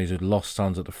families who'd lost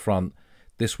sons at the front,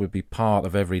 this would be part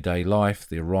of everyday life,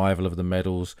 the arrival of the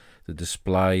medals, the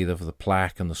display of the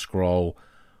plaque and the scroll.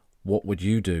 What would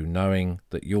you do, knowing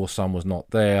that your son was not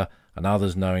there and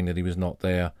others knowing that he was not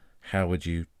there? How would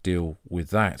you deal with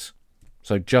that?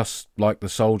 So just like the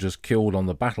soldiers killed on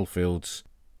the battlefields,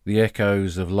 the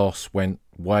echoes of loss went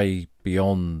way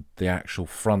beyond the actual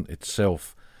front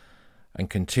itself and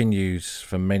continues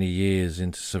for many years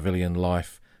into civilian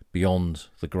life beyond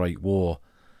the Great War.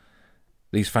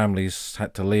 These families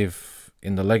had to live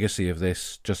in the legacy of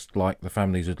this, just like the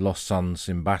families who'd lost sons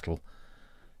in battle.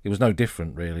 It was no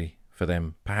different, really, for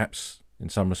them. Perhaps, in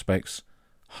some respects,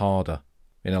 harder.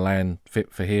 In a land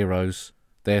fit for heroes,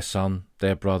 their son,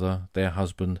 their brother, their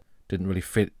husband didn't really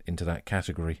fit into that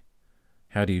category.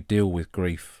 How do you deal with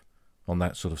grief on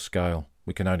that sort of scale?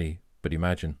 We can only but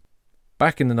imagine.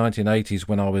 Back in the 1980s,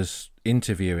 when I was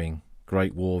interviewing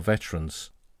Great War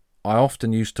veterans, I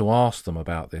often used to ask them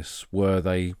about this. Were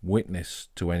they witness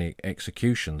to any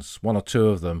executions? One or two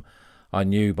of them, I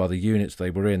knew by the units they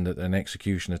were in that an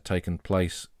execution had taken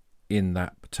place in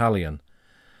that battalion.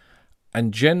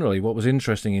 And generally, what was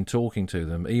interesting in talking to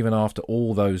them, even after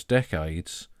all those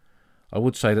decades, I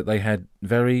would say that they had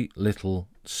very little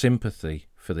sympathy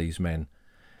for these men.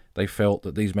 They felt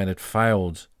that these men had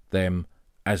failed them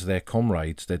as their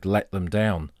comrades. They'd let them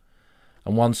down.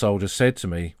 And one soldier said to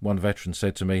me, one veteran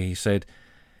said to me, he said,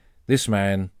 this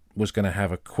man was going to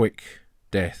have a quick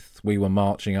death. We were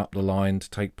marching up the line to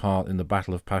take part in the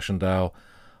Battle of Passchendaele.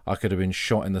 I could have been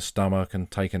shot in the stomach and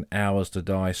taken hours to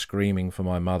die screaming for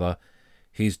my mother.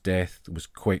 His death was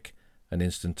quick and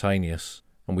instantaneous,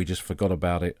 and we just forgot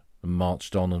about it and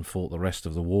marched on and fought the rest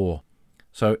of the war.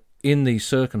 So in these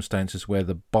circumstances where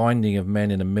the binding of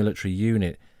men in a military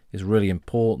unit is really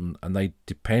important and they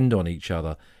depend on each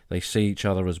other, they see each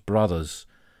other as brothers,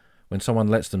 when someone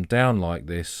lets them down like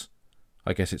this,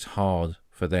 I guess it's hard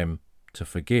for them to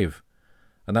forgive.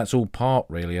 And that's all part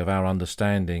really of our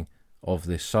understanding of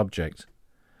this subject.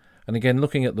 And again,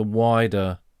 looking at the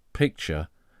wider picture,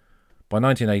 by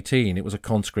 1918 it was a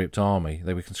conscript army.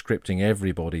 They were conscripting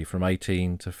everybody from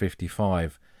 18 to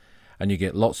 55, and you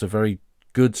get lots of very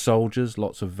good soldiers,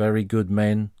 lots of very good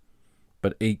men,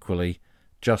 but equally,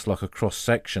 just like a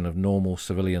cross-section of normal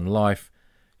civilian life,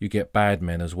 you get bad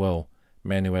men as well,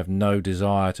 men who have no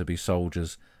desire to be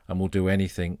soldiers and will do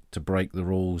anything to break the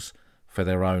rules for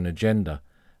their own agenda.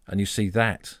 And you see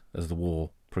that as the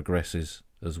war progresses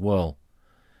as well.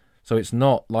 So it's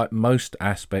not like most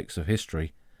aspects of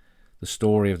history. The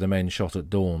story of the men shot at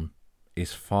dawn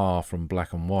is far from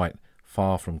black and white,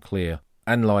 far from clear.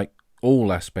 And like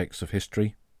all aspects of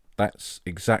history, that's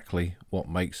exactly what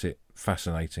makes it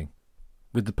fascinating.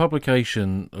 With the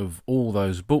publication of all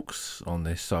those books on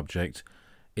this subject,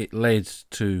 it led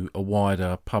to a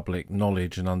wider public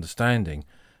knowledge and understanding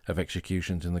of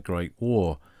executions in the Great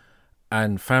War,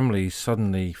 and families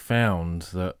suddenly found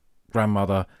that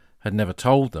grandmother had never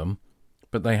told them,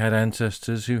 but they had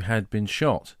ancestors who had been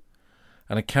shot,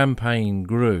 and a campaign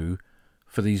grew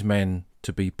for these men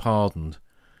to be pardoned.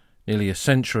 Nearly a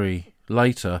century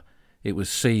later, it was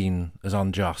seen as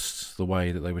unjust, the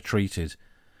way that they were treated.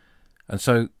 And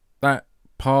so that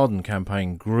pardon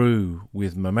campaign grew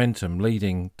with momentum,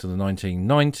 leading to the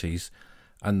 1990s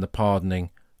and the pardoning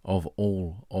of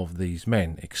all of these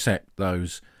men, except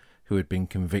those who had been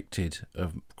convicted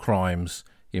of crimes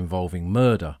involving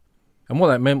murder. And what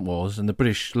that meant was, and the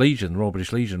British Legion, the Royal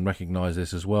British Legion recognised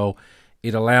this as well,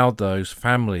 it allowed those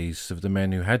families of the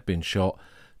men who had been shot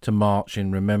to march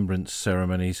in remembrance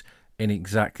ceremonies in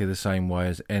exactly the same way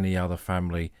as any other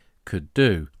family could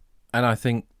do. And I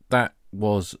think that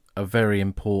was a very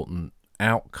important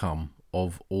outcome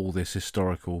of all this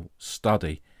historical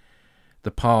study.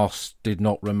 The past did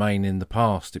not remain in the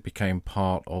past, it became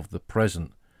part of the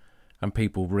present, and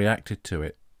people reacted to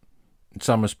it. In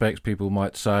some respects, people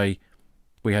might say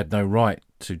we had no right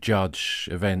to judge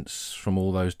events from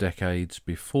all those decades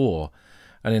before.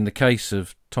 And in the case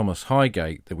of Thomas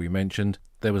Highgate that we mentioned,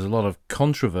 there was a lot of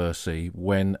controversy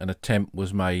when an attempt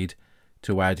was made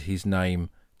to add his name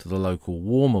to the local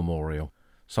war memorial.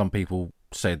 Some people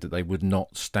said that they would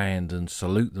not stand and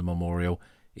salute the memorial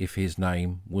if his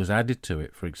name was added to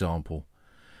it, for example.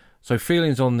 So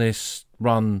feelings on this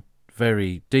run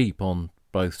very deep on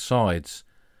both sides,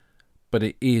 but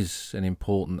it is an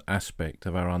important aspect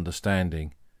of our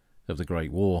understanding of the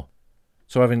Great War.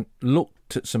 So having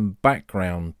looked at some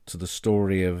background to the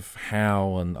story of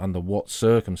how and under what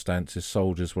circumstances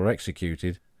soldiers were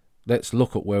executed, let's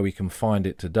look at where we can find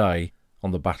it today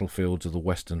on the battlefields of the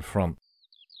Western Front.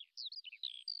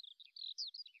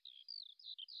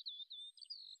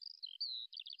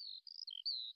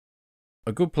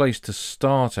 A good place to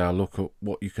start our look at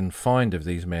what you can find of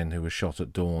these men who were shot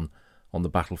at dawn on the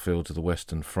battlefields of the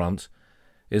Western Front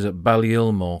is at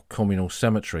Bally-Ilmont Communal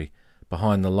Cemetery,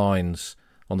 behind the lines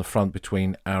on the front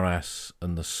between Arras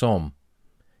and the Somme.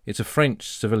 It's a French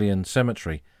civilian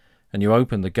cemetery, and you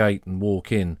open the gate and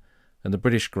walk in, and the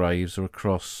British graves are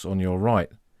across on your right.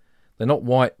 They're not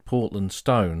white Portland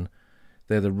stone,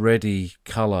 they're the reddy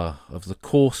colour of the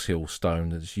Coarsehill stone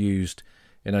that's used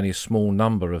in only a small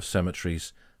number of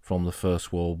cemeteries from the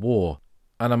First World War.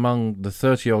 And among the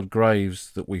 30-odd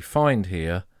graves that we find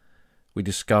here, we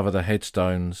discover the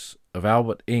headstones of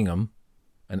Albert Ingham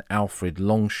and Alfred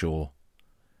Longshaw.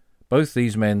 Both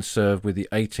these men served with the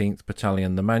 18th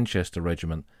Battalion, the Manchester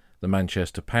Regiment, the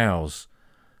Manchester POWs,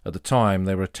 At the time,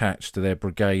 they were attached to their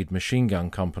brigade machine gun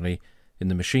company in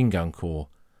the Machine Gun Corps.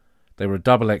 They were a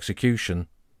double execution,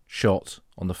 shot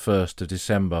on the 1st of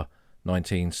December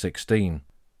 1916.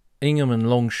 Ingham and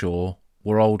Longshaw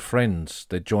were old friends.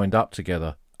 They'd joined up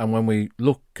together. And when we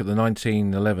look at the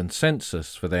 1911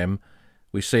 census for them,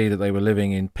 we see that they were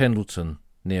living in Pendleton,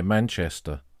 near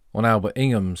Manchester. On Albert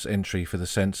Ingham's entry for the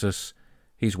census,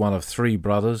 he's one of 3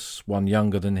 brothers, one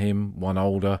younger than him, one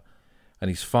older, and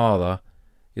his father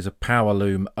is a power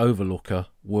loom overlooker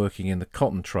working in the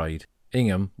cotton trade.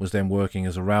 Ingham was then working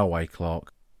as a railway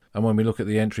clerk. And when we look at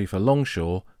the entry for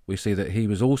Longshaw, we see that he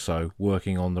was also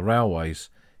working on the railways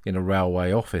in a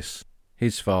railway office.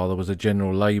 His father was a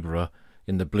general labourer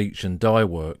in the bleach and dye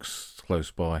works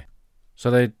close by.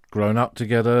 So they'd grown up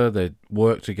together, they'd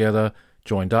worked together,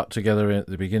 joined up together at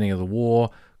the beginning of the war,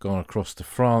 gone across to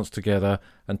France together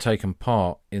and taken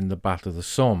part in the Battle of the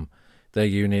Somme. Their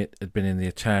unit had been in the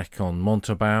attack on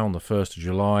Montauban on the 1st of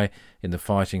July, in the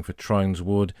fighting for Trones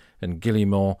Wood and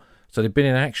Guillemont, so they'd been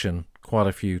in action quite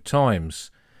a few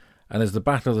times. And as the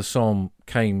Battle of the Somme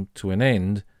came to an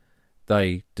end,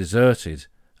 they deserted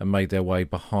and made their way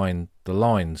behind the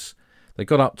lines. They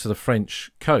got up to the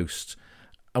French coast,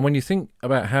 and when you think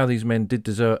about how these men did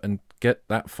desert and get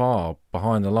that far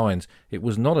behind the lines, it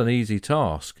was not an easy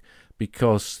task,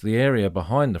 because the area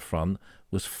behind the front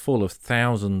was full of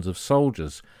thousands of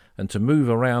soldiers, and to move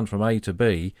around from A to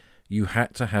B, you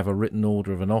had to have a written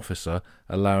order of an officer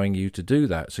allowing you to do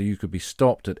that, so you could be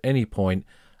stopped at any point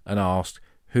and asked,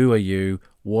 who are you,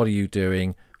 what are you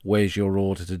doing, where's your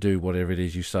order to do whatever it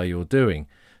is you say you're doing.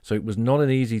 So it was not an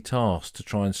easy task to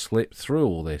try and slip through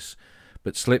all this,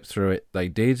 but slip through it they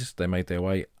did. They made their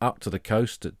way up to the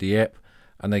coast at Dieppe,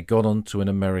 and they got onto an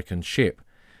American ship.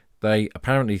 They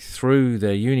apparently threw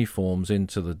their uniforms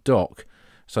into the dock,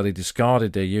 so they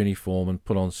discarded their uniform and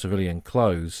put on civilian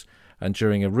clothes, and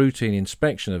during a routine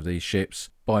inspection of these ships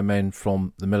by men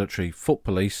from the military foot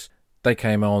police, they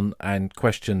came on and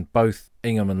questioned both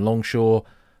Ingham and Longshaw,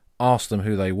 asked them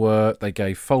who they were. They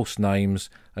gave false names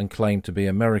and claimed to be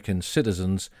American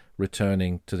citizens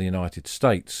returning to the United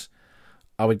States.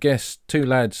 I would guess 2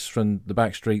 lads from the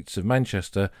back streets of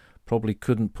Manchester probably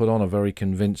couldn't put on a very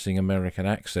convincing American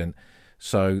accent,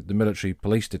 so the military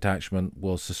police detachment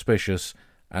was suspicious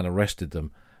and arrested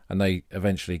them, and they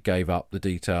eventually gave up the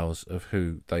details of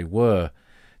who they were.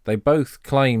 They both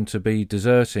claimed to be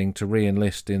deserting to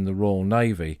re-enlist in the Royal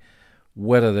Navy.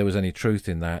 Whether there was any truth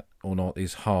in that or not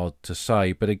is hard to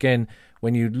say, but again,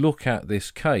 when you look at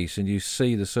this case and you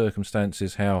see the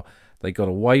circumstances, how they got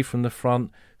away from the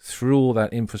front, through all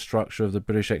that infrastructure of the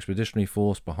British Expeditionary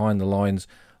Force behind the lines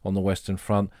on the Western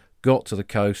Front, got to the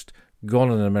coast, got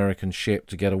on an American ship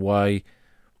to get away.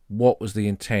 What was the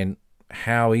intent?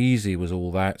 How easy was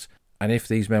all that? And if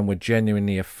these men were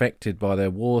genuinely affected by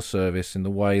their war service in the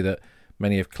way that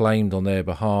many have claimed on their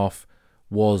behalf,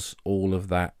 was all of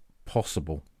that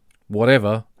possible?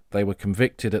 Whatever, they were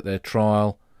convicted at their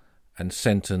trial and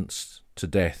sentenced to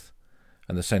death,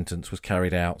 and the sentence was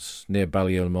carried out near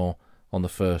Ballieulmont on the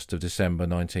 1st of December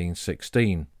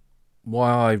 1916. Why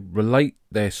I relate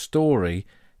their story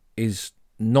is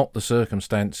not the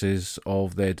circumstances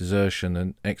of their desertion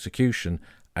and execution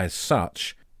as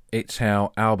such. It's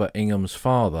how Albert Ingham's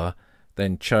father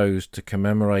then chose to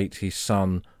commemorate his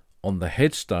son on the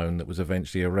headstone that was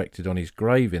eventually erected on his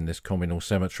grave in this communal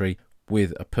cemetery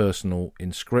with a personal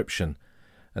inscription.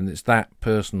 And it's that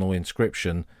personal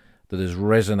inscription that has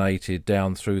resonated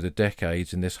down through the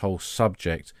decades in this whole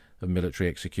subject of military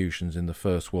executions in the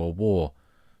First World War.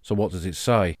 So what does it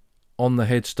say? On the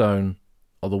headstone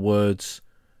are the words,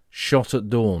 "Shot at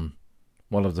dawn,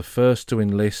 one of the first to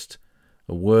enlist,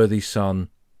 a worthy son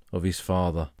of his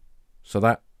father." So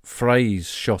that phrase,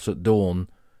 "shot at dawn,"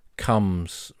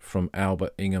 comes from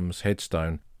Albert Ingham's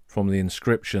headstone, from the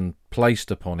inscription placed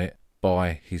upon it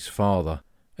by his father.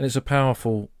 And it's a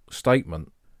powerful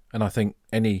statement, and I think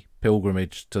any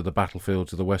pilgrimage to the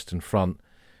battlefields of the Western Front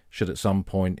should at some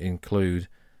point include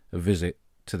a visit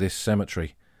to this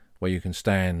cemetery, where you can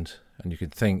stand and you can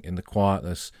think in the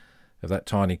quietness of that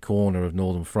tiny corner of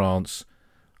northern France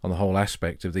on the whole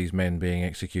aspect of these men being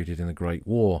executed in the Great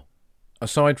War.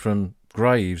 Aside from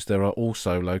graves, there are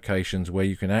also locations where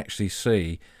you can actually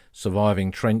see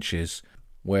surviving trenches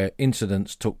where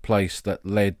incidents took place that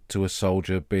led to a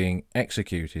soldier being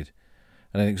executed.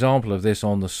 And an example of this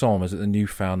on the Somme is at the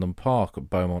Newfoundland Park at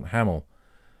Beaumont Hamel.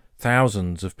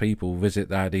 Thousands of people visit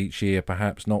that each year,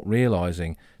 perhaps not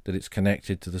realising that it's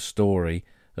connected to the story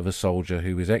of a soldier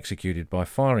who was executed by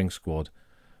firing squad,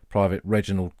 Private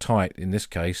Reginald Tite in this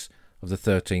case, of the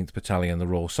 13th Battalion, the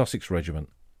Royal Sussex Regiment.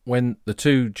 When the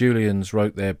two Julians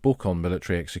wrote their book on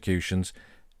military executions,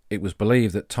 It was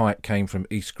believed that Tite came from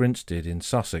East Grinstead in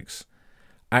Sussex.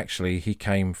 Actually, he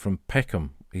came from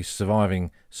Peckham. His surviving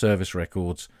service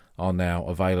records are now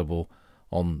available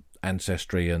on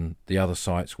Ancestry and the other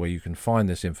sites where you can find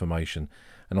this information.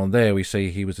 And on there we see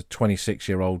he was a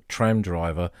 26-year-old tram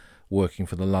driver working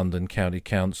for the London County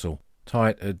Council.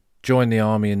 Tite had joined the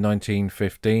army in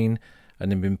 1915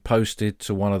 and had been posted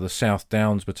to one of the South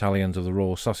Downs battalions of the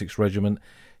Royal Sussex Regiment.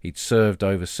 He'd served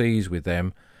overseas with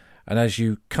them. And as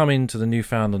you come into the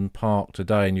Newfoundland Park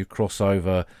today and you cross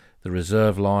over the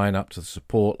reserve line up to the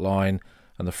support line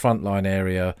and the front line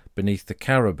area beneath the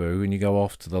Caribou, and you go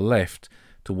off to the left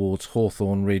towards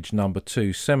Hawthorne Ridge No.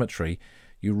 2 Cemetery,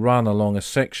 you run along a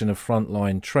section of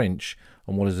frontline trench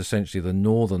on what is essentially the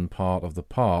northern part of the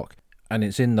park, and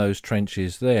it's in those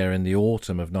trenches there in the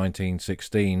autumn of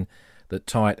 1916 that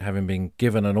Tite, having been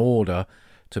given an order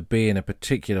to be in a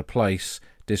particular place,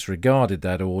 disregarded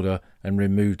that order and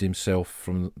removed himself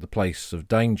from the place of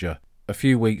danger. A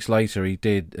few weeks later he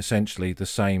did essentially the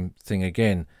same thing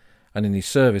again, and in his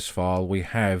service file we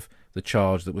have the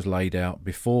charge that was laid out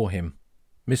before him: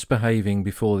 misbehaving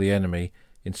before the enemy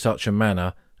in such a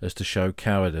manner as to show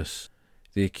cowardice.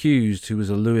 The accused, who was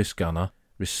a Lewis gunner,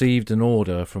 received an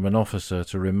order from an officer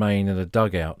to remain in a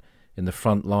dugout in the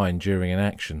front line during an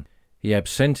action. He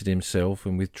absented himself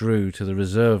and withdrew to the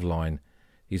reserve line,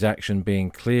 his action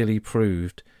being clearly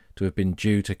proved to have been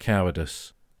due to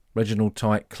cowardice. Reginald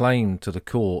Tite claimed to the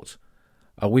court,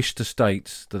 "I wish to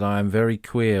state that I am very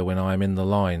queer when I am in the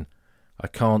line. I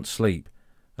can't sleep,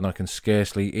 and I can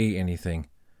scarcely eat anything.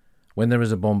 When there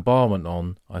is a bombardment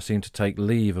on, I seem to take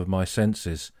leave of my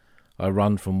senses. I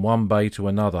run from one bay to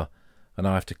another, and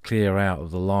I have to clear out of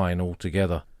the line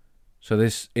altogether." So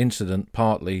this incident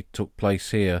partly took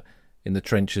place here in the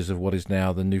trenches of what is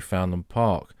now the Newfoundland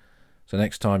Park. So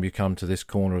next time you come to this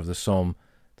corner of the Somme,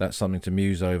 that's something to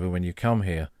muse over when you come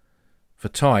here. For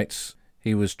Tite,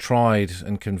 he was tried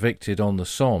and convicted on the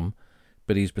Somme,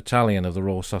 but his battalion of the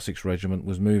Royal Sussex Regiment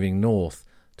was moving north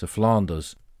to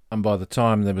Flanders, and by the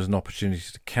time there was an opportunity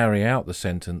to carry out the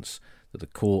sentence that the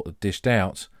court had dished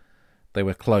out, they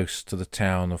were close to the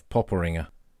town of Poperinghe,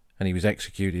 and he was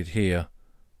executed here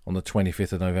on the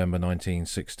 25th of November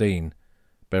 1916,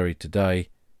 buried today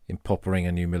in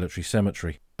Poperinghe New Military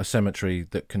Cemetery, a cemetery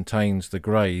that contains the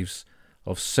graves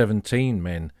of 17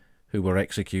 men who were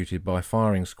executed by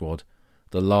firing squad,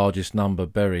 the largest number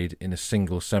buried in a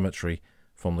single cemetery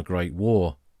from the Great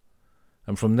War.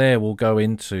 And from there we'll go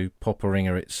into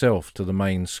Poperinghe itself to the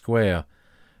main square.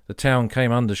 The town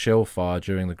came under shell fire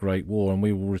during the Great War, and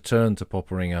we will return to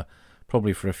Poperinghe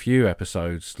probably for a few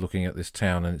episodes looking at this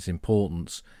town and its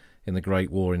importance in the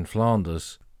Great War in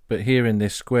Flanders. But here in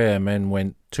this square men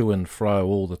went to and fro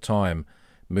all the time,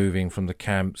 moving from the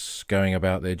camps, going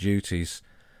about their duties,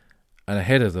 and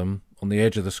ahead of them, on the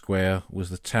edge of the square, was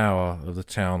the tower of the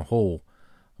town hall,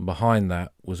 and behind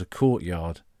that was a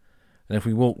courtyard. And if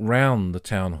we walk round the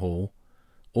town hall,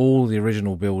 all the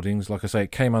original buildings, like I say,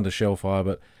 it came under shell fire,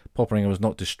 but Poperinghe was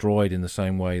not destroyed in the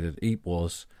same way that Ypres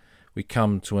was. We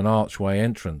come to an archway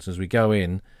entrance. As we go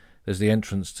in, there's the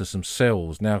entrance to some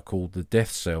cells, now called the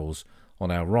death cells, on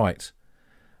our right.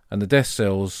 And the death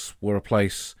cells were a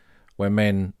place where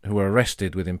men who were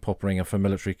arrested within Poperinghe for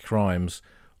military crimes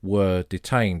were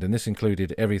detained, and this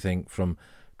included everything from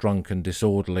drunk and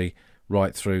disorderly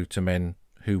right through to men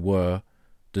who were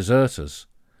deserters.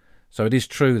 So it is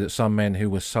true that some men who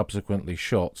were subsequently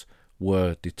shot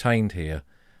were detained here.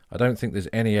 I don't think there's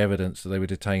any evidence that they were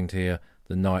detained here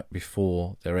the night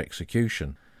before their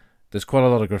execution. There's quite a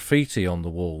lot of graffiti on the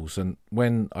walls, and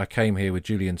when I came here with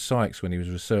Julian Sykes when he was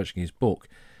researching his book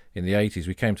in the 80s,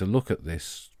 we came to look at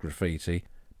this graffiti,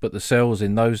 but the cells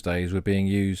in those days were being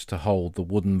used to hold the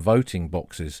wooden voting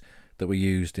boxes that were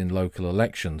used in local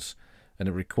elections, and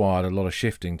it required a lot of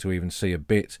shifting to even see a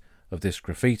bit of this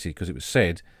graffiti, because it was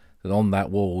said that on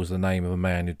that wall was the name of a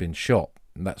man who'd been shot,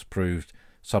 and that's proved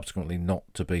subsequently not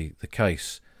to be the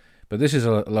case. But this is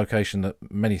a location that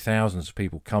many thousands of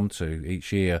people come to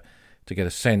each year to get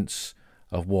a sense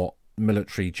of what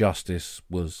military justice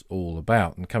was all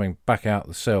about. And coming back out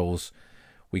the cells,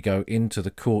 we go into the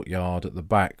courtyard at the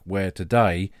back, where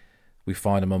today we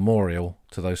find a memorial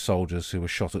to those soldiers who were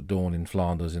shot at dawn in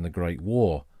Flanders in the Great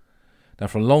War. Now,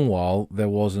 for a long while, there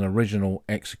was an original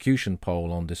execution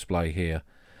pole on display here.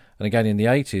 And again, in the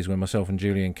 80s, when myself and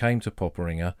Julian came to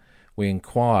Poperinghe, we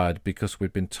inquired because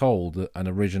we'd been told that an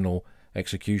original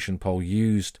execution pole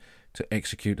used to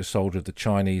execute a soldier of the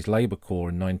Chinese Labour Corps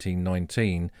in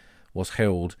 1919 was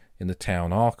held in the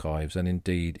town archives, and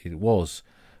indeed it was.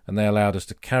 And they allowed us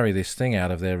to carry this thing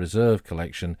out of their reserve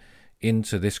collection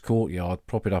into this courtyard,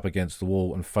 prop it up against the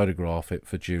wall and photograph it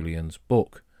for Julian's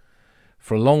book.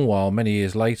 For a long while, many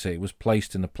years later, it was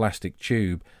placed in a plastic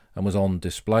tube and was on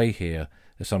display here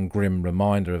as some grim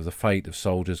reminder of the fate of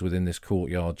soldiers within this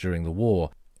courtyard during the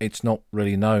war. It's not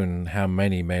really known how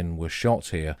many men were shot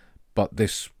here, but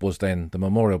this was then the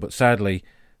memorial. But sadly,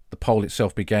 the pole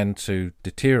itself began to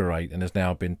deteriorate and has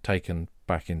now been taken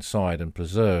back inside and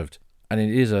preserved. And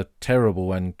it is a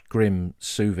terrible and grim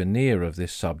souvenir of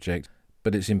this subject,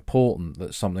 but it's important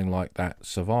that something like that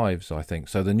survives, I think.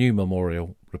 So the new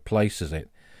memorial replaces it.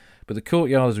 But the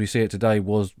courtyard as we see it today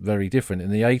was very different. In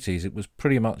the 80s, it was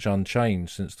pretty much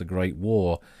unchanged since the Great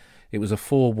War. It was a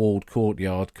four-walled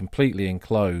courtyard, completely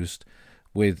enclosed,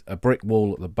 with a brick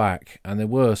wall at the back, and there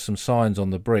were some signs on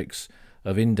the bricks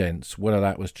of indents. Whether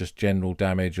that was just general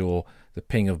damage or the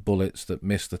ping of bullets that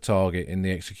missed the target in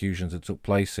the executions that took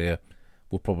place here,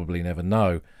 we'll probably never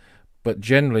know. But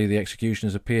generally the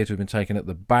executions appear to have been taken at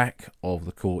the back of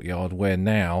the courtyard, where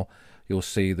now you'll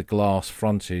see the glass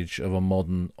frontage of a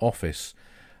modern office,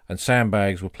 and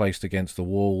sandbags were placed against the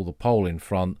wall, the pole in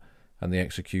front, and the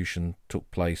execution took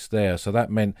place there. So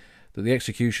that meant that the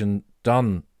execution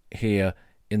done here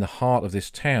in the heart of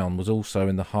this town was also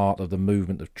in the heart of the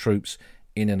movement of troops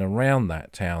in and around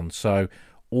that town. So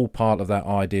all part of that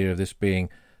idea of this being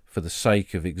for the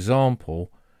sake of example,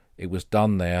 it was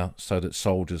done there so that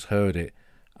soldiers heard it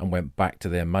and went back to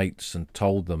their mates and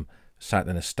told them, sat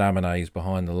in estaminets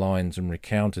behind the lines and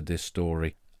recounted this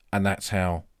story. And that's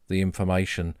how the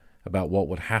information about what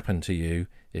would happen to you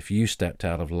if you stepped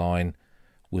out of line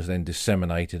was then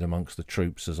disseminated amongst the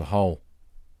troops as a whole.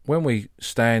 When we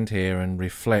stand here and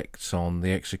reflect on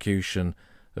the execution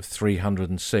of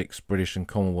 306 British and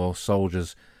Commonwealth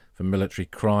soldiers for military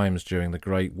crimes during the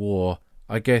Great War,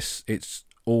 I guess it's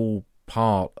all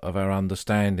part of our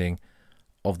understanding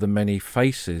of the many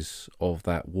faces of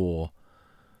that war.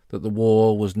 That the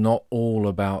war was not all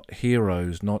about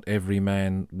heroes, not every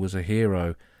man was a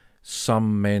hero.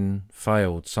 Some men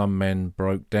failed, some men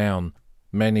broke down.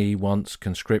 Many, once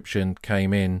conscription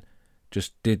came in,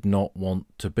 just did not want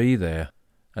to be there.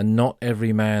 And not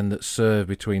every man that served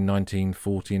between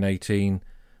 1940 and 18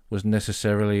 was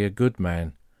necessarily a good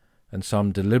man, and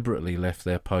some deliberately left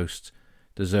their posts,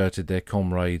 deserted their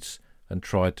comrades, and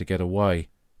tried to get away.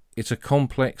 It's a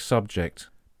complex subject,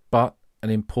 but an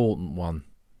important one.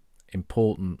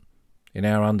 Important in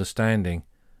our understanding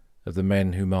of the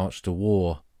men who marched to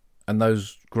war, and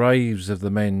those graves of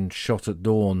the men shot at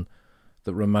dawn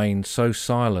that remained so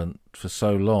silent for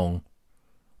so long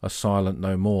are silent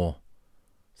no more.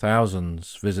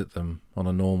 Thousands visit them on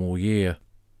a normal year,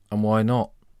 and why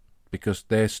not? Because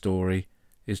their story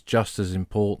is just as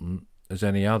important as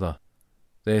any other.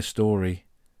 Their story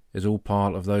is all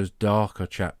part of those darker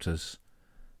chapters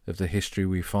of the history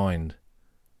we find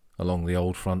along the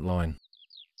old front line.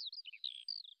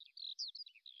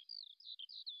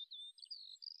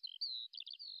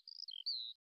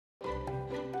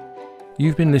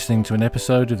 You've been listening to an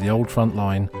episode of The Old Front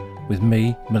Line with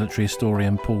me, military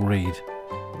historian Paul Reed.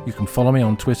 You can follow me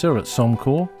on Twitter at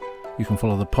Somcor. You can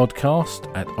follow the podcast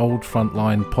at Old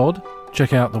Frontline Pod.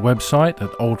 Check out the website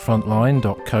at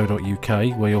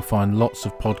oldfrontline.co.uk, where you'll find lots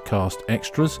of podcast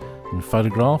extras and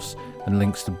photographs and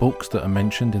links to books that are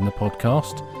mentioned in the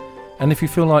podcast. And if you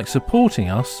feel like supporting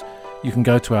us, you can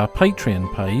go to our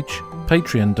Patreon page,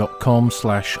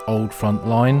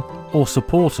 patreon.com/oldfrontline, or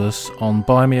support us on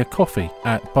Buy Me a Coffee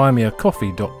at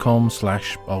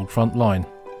buymeacoffee.com/oldfrontline.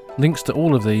 Links to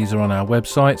all of these are on our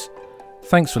website.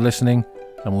 Thanks for listening,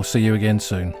 and we'll see you again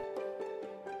soon.